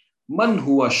جائیں گے، من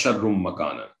ہوا شر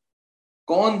مکانا،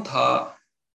 کون تھا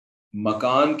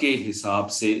مکان کے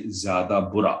حساب سے زیادہ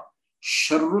برا۔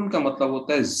 شرن کا مطلب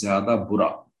ہوتا ہے زیادہ برا،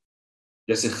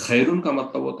 جیسے خیرن کا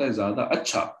مطلب ہوتا ہے زیادہ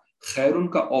اچھا، خیرن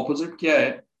کا اپوزٹ کیا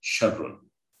ہے؟ شرن،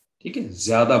 ٹھیک ہے،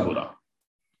 زیادہ برا۔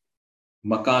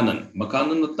 مکانن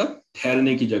مطلب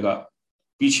ٹھہرنے کی جگہ،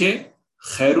 پیچھے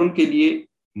خیرن کے لیے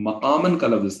مقامن کا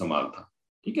لفظ استعمال تھا،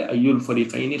 ٹھیک ہے، ای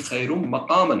الفریقین خیر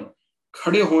مقامن،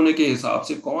 کھڑے ہونے کے حساب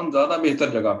سے کون زیادہ بہتر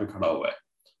جگہ پہ کھڑا ہوا ہے،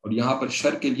 اور یہاں پر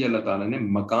شر کے لیے اللہ تعالیٰ نے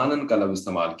مکانن کا لفظ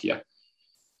استعمال کیا۔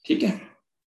 ٹھیک ہے،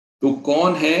 تو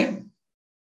کون ہے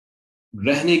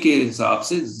رہنے کے حساب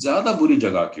سے زیادہ بری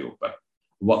جگہ کے اوپر،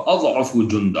 وَأَضْعَفُ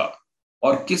جُنْدًا،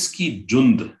 اور کس کی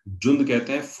جند، جند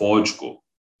کہتے ہیں فوج کو،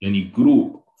 یعنی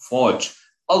گروپ، فوج،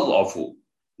 اضعف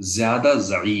زیادہ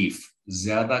ضعیف،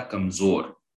 زیادہ کمزور،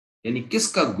 یعنی کس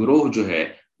کا گروہ جو ہے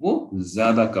وہ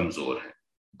زیادہ کمزور ہے۔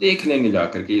 دیکھ لیں گے جا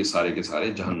کر کے یہ سارے کے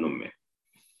سارے جہنم میں،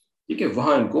 ٹھیک ہے،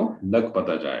 وہاں ان کو لگ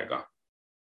پتہ جائے گا۔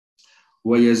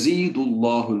 وَيَزِيدُ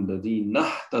اللَّهُ الَّذِينَ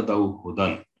اهْتَدَوْا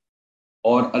هُدًى،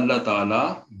 اور اللہ تعالی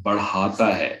بڑھاتا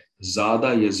ہے،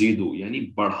 زیادہ یزیدو یعنی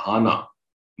بڑھانا،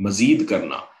 مزید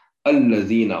کرنا،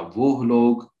 الذین وہ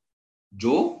لوگ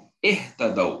جو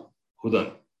اہتدو ہدن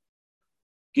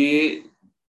کہ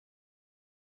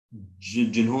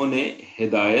جنہوں نے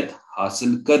ہدایت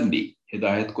حاصل کر لی،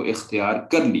 ہدایت کو اختیار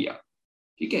کر لیا،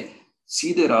 ٹھیک ہے،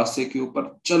 سیدھے راستے کے اوپر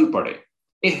چل پڑے،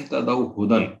 اہتدو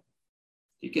ہدن،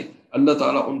 ٹھیک ہے، اللہ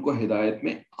تعالیٰ ان کو ہدایت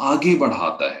میں آگے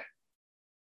بڑھاتا ہے،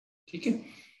 ٹھیک ہے،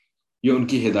 یہ ان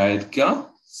کی ہدایت کا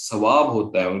ثواب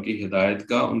ہوتا ہے، ان کی ہدایت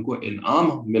کا ان کو انعام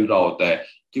مل رہا ہوتا ہے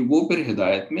کہ وہ پھر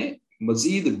ہدایت میں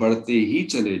مزید بڑھتے ہی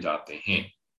چلے جاتے ہیں۔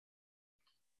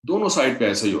 دونوں سائڈ پہ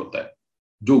ایسا ہی ہوتا ہے،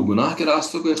 جو گناہ کے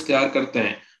راستوں کو اختیار کرتے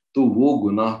ہیں تو وہ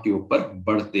گناہ کے اوپر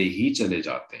بڑھتے ہی چلے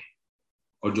جاتے ہیں،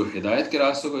 اور جو ہدایت کے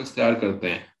راستوں کو اختیار کرتے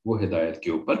ہیں وہ ہدایت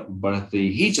کے اوپر بڑھتے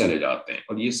ہی چلے جاتے ہیں،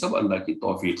 اور یہ سب اللہ کی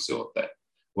توفیق سے ہوتا ہے۔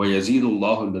 وَيَزِيدُ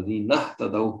اللَّهُ الَّذِينَ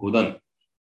اهْتَدَوْا هُدًى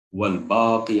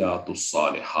والباقیات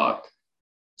الصالحات،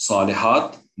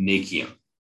 صالحات نیکیاں،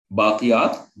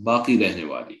 باقیات باقی رہنے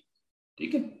والی،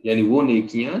 ٹھیک ہے، یعنی وہ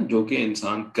نیکیاں جو کہ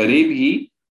انسان کرے بھی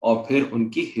اور پھر ان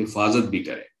کی حفاظت بھی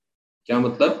کرے۔ کیا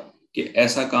مطلب کہ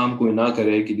ایسا کام کوئی نہ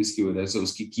کرے کہ جس کی وجہ سے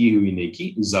اس کی ہوئی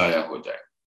نیکی ضائع ہو جائے،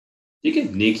 ٹھیک ہے،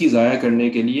 نیکی ضائع کرنے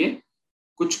کے لیے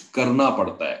کچھ کرنا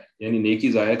پڑتا ہے، یعنی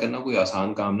نیکی ضائع کرنا کوئی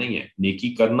آسان کام نہیں ہے،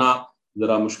 نیکی کرنا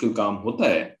ذرا مشکل کام ہوتا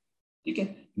ہے، ٹھیک ہے،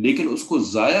 لیکن اس کو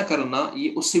ضائع کرنا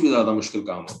یہ اس سے بھی زیادہ مشکل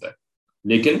کام ہوتا ہے،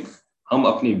 لیکن ہم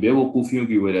اپنی بے وقوفیوں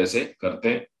کی وجہ سے کرتے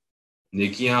ہیں،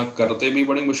 نیکیاں کرتے بھی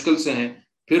بڑی مشکل سے ہیں،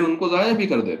 پھر ان کو ضائع بھی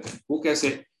کر دیتے ہیں۔ وہ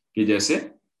کیسے کہ جیسے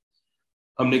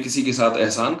ہم نے کسی کے ساتھ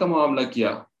احسان کا معاملہ کیا،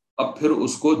 اب پھر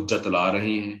اس کو جتلا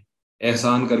رہے ہیں،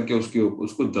 احسان کر کے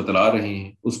اس کو جتلا رہے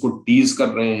ہیں، اس کو ٹیز کر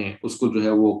رہے ہیں، اس کو جو ہے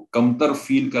وہ کمتر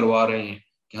فیل کروا رہے ہیں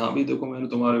کہ ہاں بھی دیکھو میں نے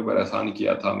تمہارے اوپر احسان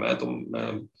کیا تھا،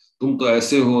 تم تو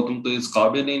ایسے ہو، تم تو اس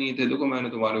قابل ہی نہیں تھے، دیکھو میں نے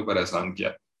تمہارے اوپر احسان کیا،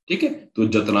 ٹھیک ہے، تو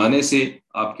جتلانے سے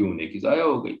آپ کی نیکی ضائع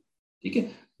ہو گئی، ٹھیک ہے۔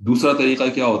 دوسرا طریقہ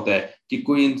کیا ہوتا ہے کہ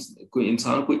کوئی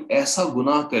انسان کوئی ایسا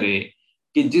گناہ کرے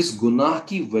کہ جس گناہ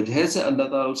کی وجہ سے اللہ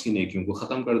تعالیٰ اس کی نیکیوں کو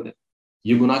ختم کر دے۔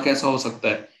 یہ گناہ کیسا ہو سکتا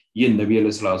ہے؟ یہ نبی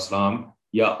علیہ السلام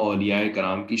یا اولیاء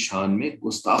کرام کی شان میں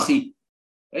گستاخی،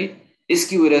 رائٹ، اس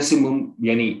کی وجہ سے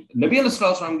یعنی نبی علیہ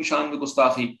السلام کی شان میں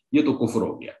گستاخی، یہ تو کفر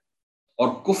ہو گیا،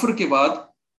 اور کفر کے بعد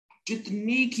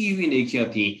جتنی کی ہوئی نیکیاں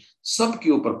تھیں سب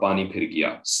کے اوپر پانی پھر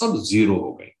گیا، سب زیرو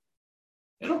ہو گئی،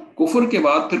 ہے نا، کفر کے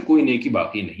بعد پھر کوئی نیکی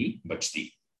باقی نہیں بچتی،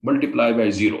 ملٹیپلائی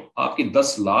بائی زیرو۔ آپ کی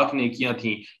 10 لاکھ نیکیاں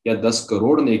تھیں یا 10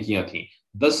 کروڑ نیکیاں تھیں،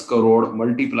 10 crore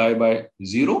multiply by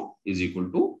zero is equal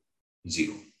to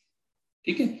zero,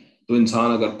 ٹھیک ہے۔ تو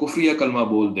انسان اگر کفر یا کلمہ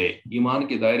بول دے، ایمان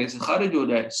کے دائرے سے خارج ہو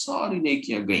جائے، ساری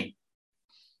نیکیاں گئیں،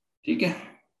 ٹھیک ہے۔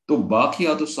 تو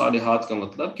باقیات الصالحات کا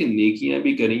مطلب کہ نیکیاں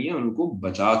بھی کری ہیں، ان کو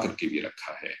بچا کر کے بھی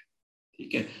رکھا ہے،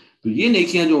 ٹھیک ہے۔ تو یہ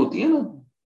نیکیاں جو ہوتی ہیں نا،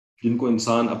 جن کو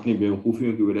انسان اپنی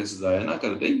بیوقوفیوں کی وجہ سے ضائع نہ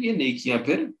کر دے، یہ نیکیاں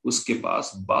پھر اس کے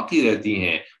پاس باقی رہتی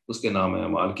ہیں، اس کے نام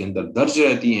اعمال کے اندر درج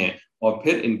رہتی ہیں، اور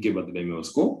پھر ان کے بدلے میں اس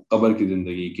کو قبر کی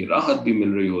زندگی کی راحت بھی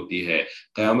مل رہی ہوتی ہے،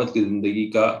 قیامت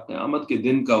کے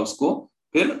دن کا اس کو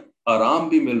پھر آرام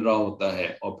بھی مل رہا ہوتا ہے،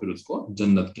 اور پھر اس کو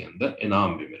جنت کے اندر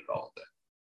انعام بھی مل رہا ہوتا ہے۔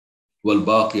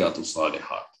 والباقیات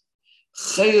الصالحات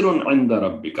خیر عند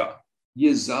ربک،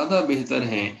 یہ زیادہ بہتر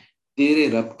ہیں تیرے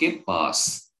رب کے پاس،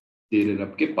 تیرے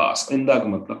رب کے پاس، عندہ کا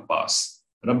مطلب پاس،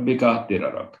 رب کا تیرا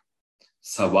رب،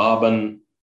 ثواباً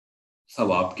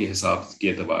ثواب کے حساب کے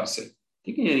اعتبار سے،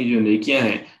 ٹھیک ہے، یعنی جو نیکیاں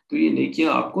ہیں تو یہ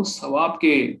نیکیاں آپ کو ثواب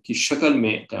کی شکل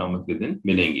میں قیامت کے دن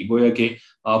ملیں گی، گویا کہ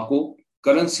آپ کو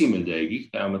کرنسی مل جائے گی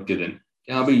قیامت کے دن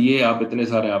کہ ہاں بھئی یہ آپ اتنے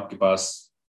سارے آپ کے پاس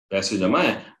پیسے جمع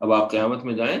ہیں، اب آپ قیامت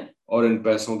میں جائیں اور ان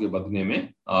پیسوں کے بدلے میں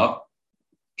آپ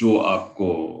جو آپ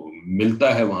کو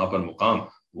ملتا ہے وہاں پر مقام،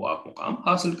 وہ آپ مقام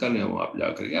حاصل کر لیں، وہ آپ جا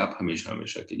کر کے آپ ہمیشہ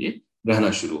ہمیشہ کے لیے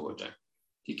رہنا شروع ہو جائیں،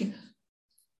 ٹھیک ہے۔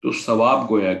 تو ثواب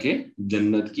گویا کہ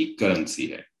جنت کی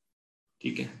کرنسی ہے،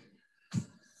 ٹھیک ہے۔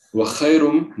 وخیر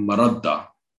مردہ،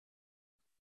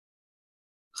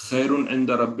 خیر عند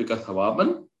ربک ثوابا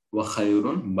وخیر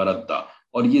مردہ،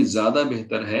 اور یہ زیادہ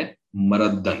بہتر ہے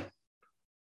مردن،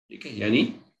 ٹھیک ہے، یعنی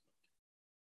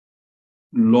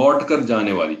لوٹ کر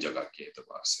جانے والی جگہ کے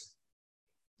اعتبار سے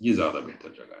یہ زیادہ بہتر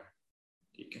جگہ ہے،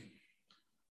 ٹھیک ہے۔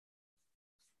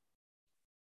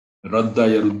 ردہ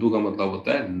یا ردو کا مطلب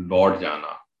ہوتا ہے لوٹ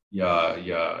جانا یا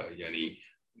یعنی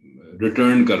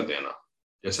ریٹرن کر دینا.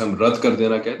 جیسے ہم رد کر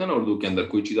دینا کہتے ہیں نا اردو کے اندر.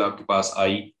 کوئی چیز آپ کے پاس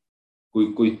آئی,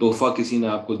 کوئی تحفہ کسی نے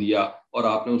آپ کو دیا اور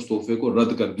آپ نے اس تحفے کو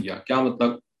رد کر دیا. کیا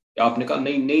مطلب؟ کہ آپ نے کہا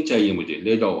نہیں چاہیے مجھے,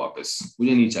 لے جاؤ واپس,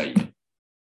 مجھے نہیں چاہیے.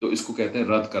 تو اس کو کہتے ہیں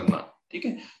رد کرنا. ٹھیک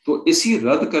ہے, تو اسی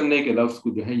رد کرنے کے لفظ کو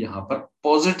جو ہے یہاں پر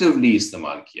پازیٹیولی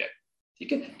استعمال کیا ہے.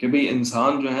 ٹھیک ہے, کہ بھئی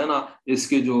انسان جو ہے نا, اس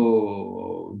کے جو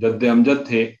جد امجد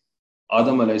تھے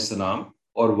آدم علیہ السلام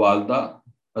اور والدہ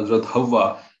حضرت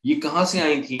حوا, یہ کہاں سے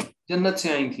آئی تھی؟ جنت سے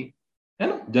آئی تھی, ہے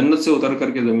نا. جنت سے اتر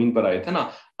کر کے زمین پر آئے تھے نا.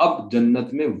 اب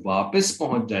جنت میں واپس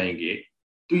پہنچ جائیں گے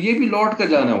تو یہ بھی لوٹ کر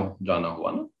جانا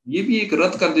ہوا نا. یہ بھی ایک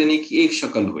رد کر دینے کی ایک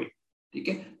شکل ہوئی. ٹھیک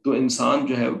ہے, تو انسان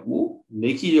جو ہے وہ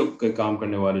نیکی جو کام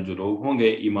کرنے والے جو لوگ ہوں گے,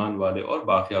 ایمان والے اور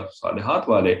باقیات صالحات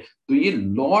والے, تو یہ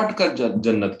لوٹ کر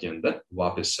جنت کے اندر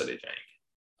واپس چلے جائیں گے.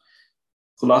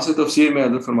 خلاصہ تفسیر میں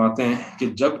حضرت فرماتے ہیں کہ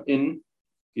جب ان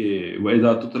کہ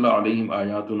وَإِذَا تُتْلَى عَلَيْهِمْ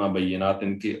آيَاتُنَا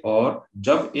بَيِّنَاتٍ کے, اور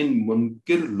جب ان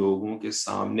منکر لوگوں کے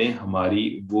سامنے ہماری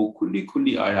وہ کھلی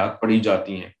کھلی آیات پڑھی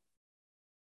جاتی ہیں,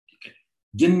 ٹھیک ہے,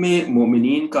 جن میں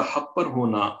مومنین کا حق پر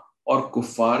ہونا اور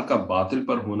کفار کا باطل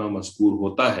پر ہونا مذکور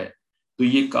ہوتا ہے, تو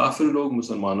یہ کافر لوگ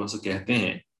مسلمانوں سے کہتے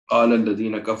ہیں قَالَ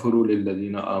الَّذِينَ كَفَرُوا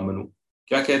لِلَّذِينَ آمَنُوا,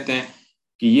 کیا کہتے ہیں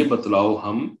کہ یہ بتلاؤ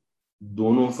ہم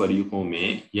دونوں فریقوں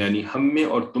میں, یعنی ہم میں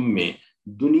اور تم میں,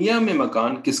 دنیا میں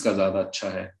مکان کس کا زیادہ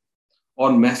اچھا ہے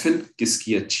اور محفل کس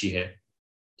کی اچھی ہے.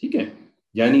 ٹھیک ہے,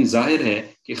 یعنی ظاہر ہے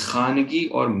کہ خانگی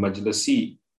اور مجلسی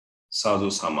ساز و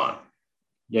سامان,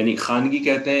 یعنی خانگی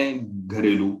کہتے ہیں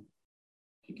گھریلو,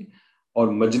 ٹھیک ہے, اور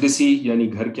مجلسی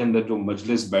یعنی گھر کے اندر جو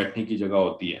مجلس بیٹھنے کی جگہ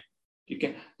ہوتی ہے, ٹھیک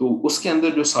ہے, تو اس کے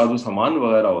اندر جو ساز و سامان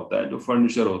وغیرہ ہوتا ہے, جو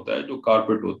فرنیچر ہوتا ہے, جو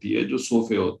کارپٹ ہوتی ہے, جو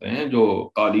صوفے ہوتے ہیں,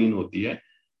 جو قالین ہوتی ہے,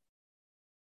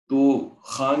 تو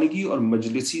خانگی اور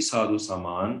مجلسی ساز و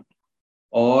سامان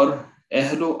اور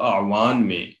اہل و اعوان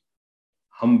میں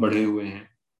ہم بڑھے ہوئے ہیں.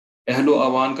 اہل و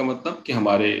اعوان کا مطلب کہ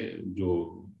ہمارے جو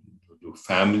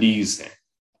فیملیز ہیں,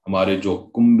 ہمارے جو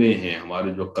کنبے ہیں,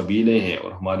 ہمارے جو قبیلے ہیں,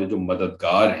 اور ہمارے جو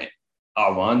مددگار ہیں.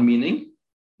 اعوان بھی نہیں,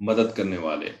 مدد کرنے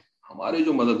والے. ہمارے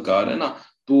جو مددگار ہیں نا,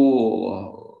 تو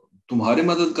تمہارے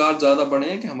مددگار زیادہ بڑھے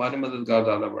ہیں کہ ہمارے مددگار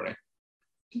زیادہ بڑھے ہیں.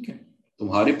 ٹھیک ہے,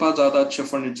 تمہارے پاس زیادہ اچھا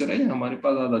فرنیچر ہے یا ہمارے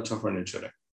پاس زیادہ اچھا فرنیچر ہے.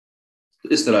 تو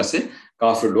اس طرح سے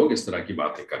کافر لوگ اس طرح کی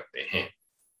باتیں کرتے ہیں,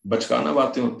 بچکانہ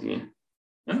باتیں ہوتی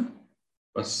ہیں.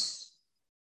 بس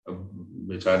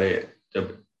بیچارے جب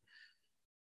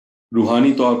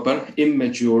روحانی طور پر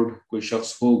اممیچیورڈ کوئی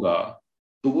شخص ہوگا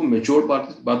تو وہ میچور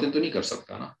باتیں تو نہیں کر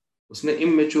سکتا نا. اس نے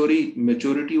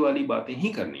میچورٹی والی باتیں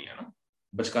ہی کرنی ہے نا,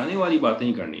 بچکانے والی باتیں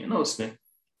ہی کرنی ہے نا اس نے.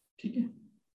 ٹھیک ہے,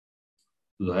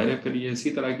 ظاہر ہے پھر یہ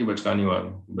اسی طرح کی بچکانی والی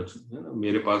ہے نا.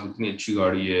 میرے پاس اتنی اچھی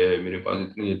گاڑی ہے, میرے پاس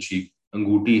اتنی اچھی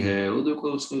انگوٹھی ہے, وہ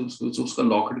دیکھو اس کا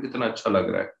لاکٹ کتنا اچھا لگ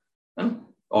رہا ہے نا.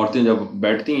 عورتیں جب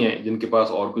بیٹھتی ہیں جن کے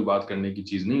پاس اور کوئی بات کرنے کی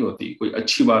چیز نہیں ہوتی, کوئی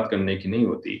اچھی بات کرنے کی نہیں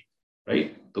ہوتی,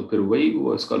 رائٹ, تو پھر وہی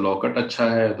وہ اس کا لاکٹ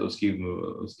اچھا ہے تو اس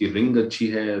کی رنگ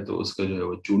اچھی ہے, تو اس کا جو ہے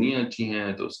وہ چوڑیاں اچھی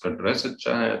ہیں, تو اس کا ڈریس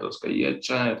اچھا ہے, تو اس کا یہ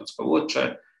اچھا ہے, تو اس کا وہ اچھا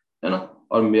ہے نا.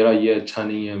 اور میرا یہ اچھا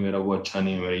نہیں ہے, میرا وہ اچھا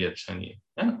نہیں ہے, میرا یہ اچھا نہیں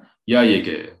ہے نا. یا یہ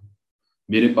کہ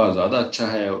میرے پاس زیادہ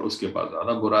اچھا ہے اور اس کے پاس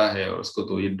زیادہ برا ہے, اور اس کو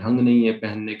تو یہ ڈھنگ نہیں ہے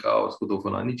پہننے کا, اور اس کو تو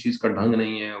فلانی چیز کا ڈھنگ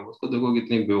نہیں ہے, اس کو دیکھو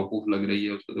کتنی بیوقوف لگ رہی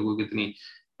ہے, اس کو دیکھو کتنی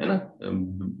ہے نا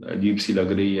عجیب سی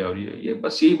لگ رہی ہے, اور یہ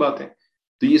بس یہی باتیں.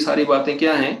 تو یہ ساری باتیں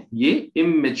کیا ہیں؟ یہ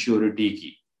اممیچیورٹی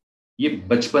کی, یہ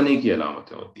بچپنے کی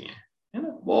علامتیں ہوتی ہیں, ہے نا.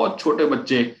 بہت چھوٹے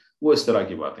بچے وہ اس طرح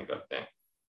کی باتیں کرتے ہیں.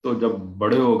 تو جب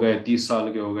بڑے ہو گئے, 30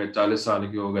 سال کے ہو گئے, 40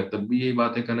 سال کے ہو گئے, تب بھی یہی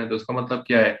باتیں کریں, تو اس کا مطلب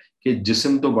کیا ہے کہ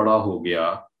جسم تو بڑا ہو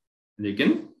گیا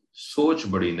لیکن سوچ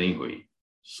بڑی نہیں ہوئی.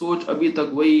 سوچ ابھی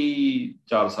تک وہی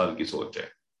 4 سال کی سوچ ہے,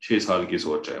 6 سال کی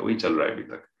سوچ ہے, وہی چل رہا ہے ابھی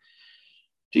تک.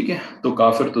 ٹھیک ہے, تو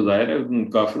کافر تو ظاہر ہے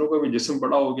کافروں کا بھی جسم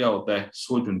بڑا ہو گیا ہوتا ہے,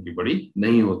 سوچ ان کی بڑی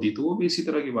نہیں ہوتی, تو وہ بھی اسی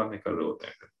طرح کی باتیں کر رہے ہوتے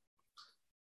ہیں.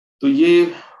 تو یہ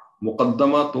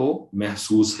مقدمہ تو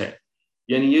محسوس ہے,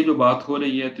 یعنی یہ جو بات ہو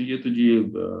رہی ہے تو یہ تو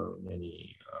یعنی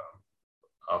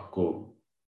آپ کو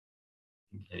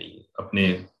یعنی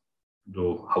اپنے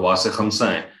جو حواس خمسہ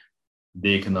ہیں,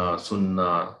 دیکھنا,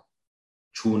 سننا,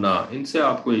 چھونا, ان سے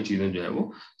آپ کو یہ چیزیں جو ہیں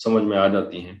وہ سمجھ میں آ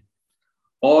جاتی ہیں.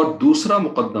 اور دوسرا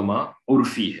مقدمہ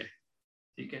عرفی ہے.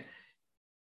 ٹھیک ہے,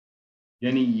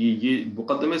 یعنی یہ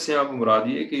مقدمے سے آپ مراد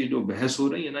یہ ہے کہ جو بحث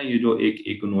ہو رہی ہے نا, یہ جو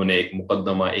ایک انہوں نے ایک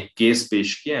مقدمہ, ایک کیس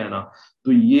پیش کیا ہے نا,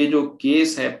 تو یہ جو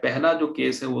کیس ہے, پہلا جو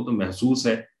کیس ہے وہ تو محسوس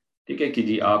ہے. ٹھیک ہے, کہ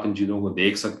جی آپ ان چیزوں کو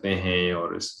دیکھ سکتے ہیں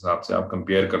اور اس حساب سے آپ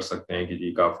کمپیئر کر سکتے ہیں کہ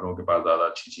جی کافروں کے پاس زیادہ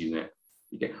اچھی چیزیں ہیں.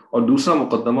 ٹھیک ہے, اور دوسرا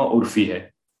مقدمہ عرفی ہے.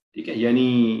 ٹھیک ہے,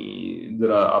 یعنی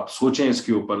ذرا آپ سوچیں اس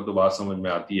کے اوپر تو بات سمجھ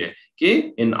میں آتی ہے کہ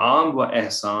انعام و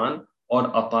احسان اور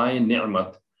عطائے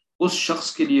نعمت اس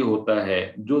شخص کے لیے ہوتا ہے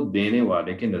جو دینے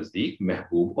والے کے نزدیک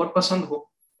محبوب اور پسند ہو،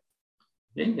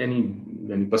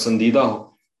 یعنی پسندیدہ ہو.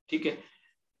 ٹھیک ہے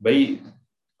بھائی،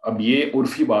 اب یہ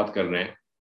عرفی بات کر رہے ہیں.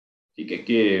 ٹھیک ہے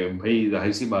کہ بھائی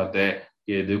ظاہر سی بات ہے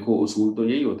کہ دیکھو اصول تو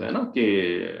یہی ہوتا ہے نا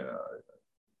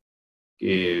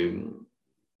کہ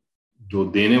جو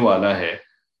دینے والا ہے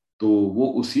تو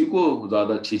وہ اسی کو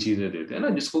زیادہ اچھی چیزیں دیتے ہیں نا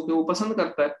جس کو کہ وہ پسند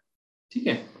کرتا ہے. ٹھیک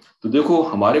ہے، تو دیکھو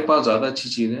ہمارے پاس زیادہ اچھی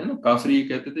چیزیں ہیں نا، کافر یہ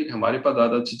کہتے تھے کہ ہمارے پاس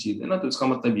زیادہ اچھی چیزیں ہیں نا، تو اس کا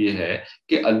مطلب یہ ہے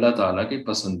کہ اللہ تعالیٰ کے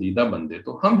پسندیدہ بندے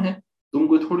تو ہم ہیں، تم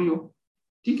کوئی تھوڑی ہو.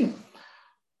 ٹھیک ہے.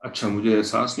 اچھا، مجھے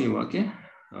احساس نہیں ہوا کہ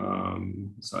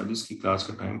ساجس کی کلاس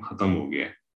کا ٹائم ختم ہو گیا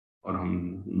ہے اور ہم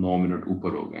 9 منٹ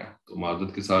اوپر ہو گئے ہیں. تو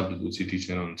معذرت کے ساتھ جو دوسری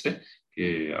ٹیچر ہیں ان سے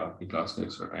کہ آپ کی کلاس کا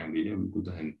ایکسٹرا ٹائم لیجیے، بالکل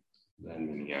ذہن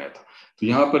میں نہیں آیا تھا. تو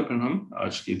یہاں پر پھر ہم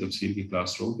آج کی تفسیر کی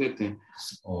کلاس روک دیتے ہیں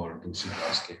اور دوسری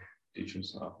کلاس کے ٹیچر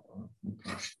صاحب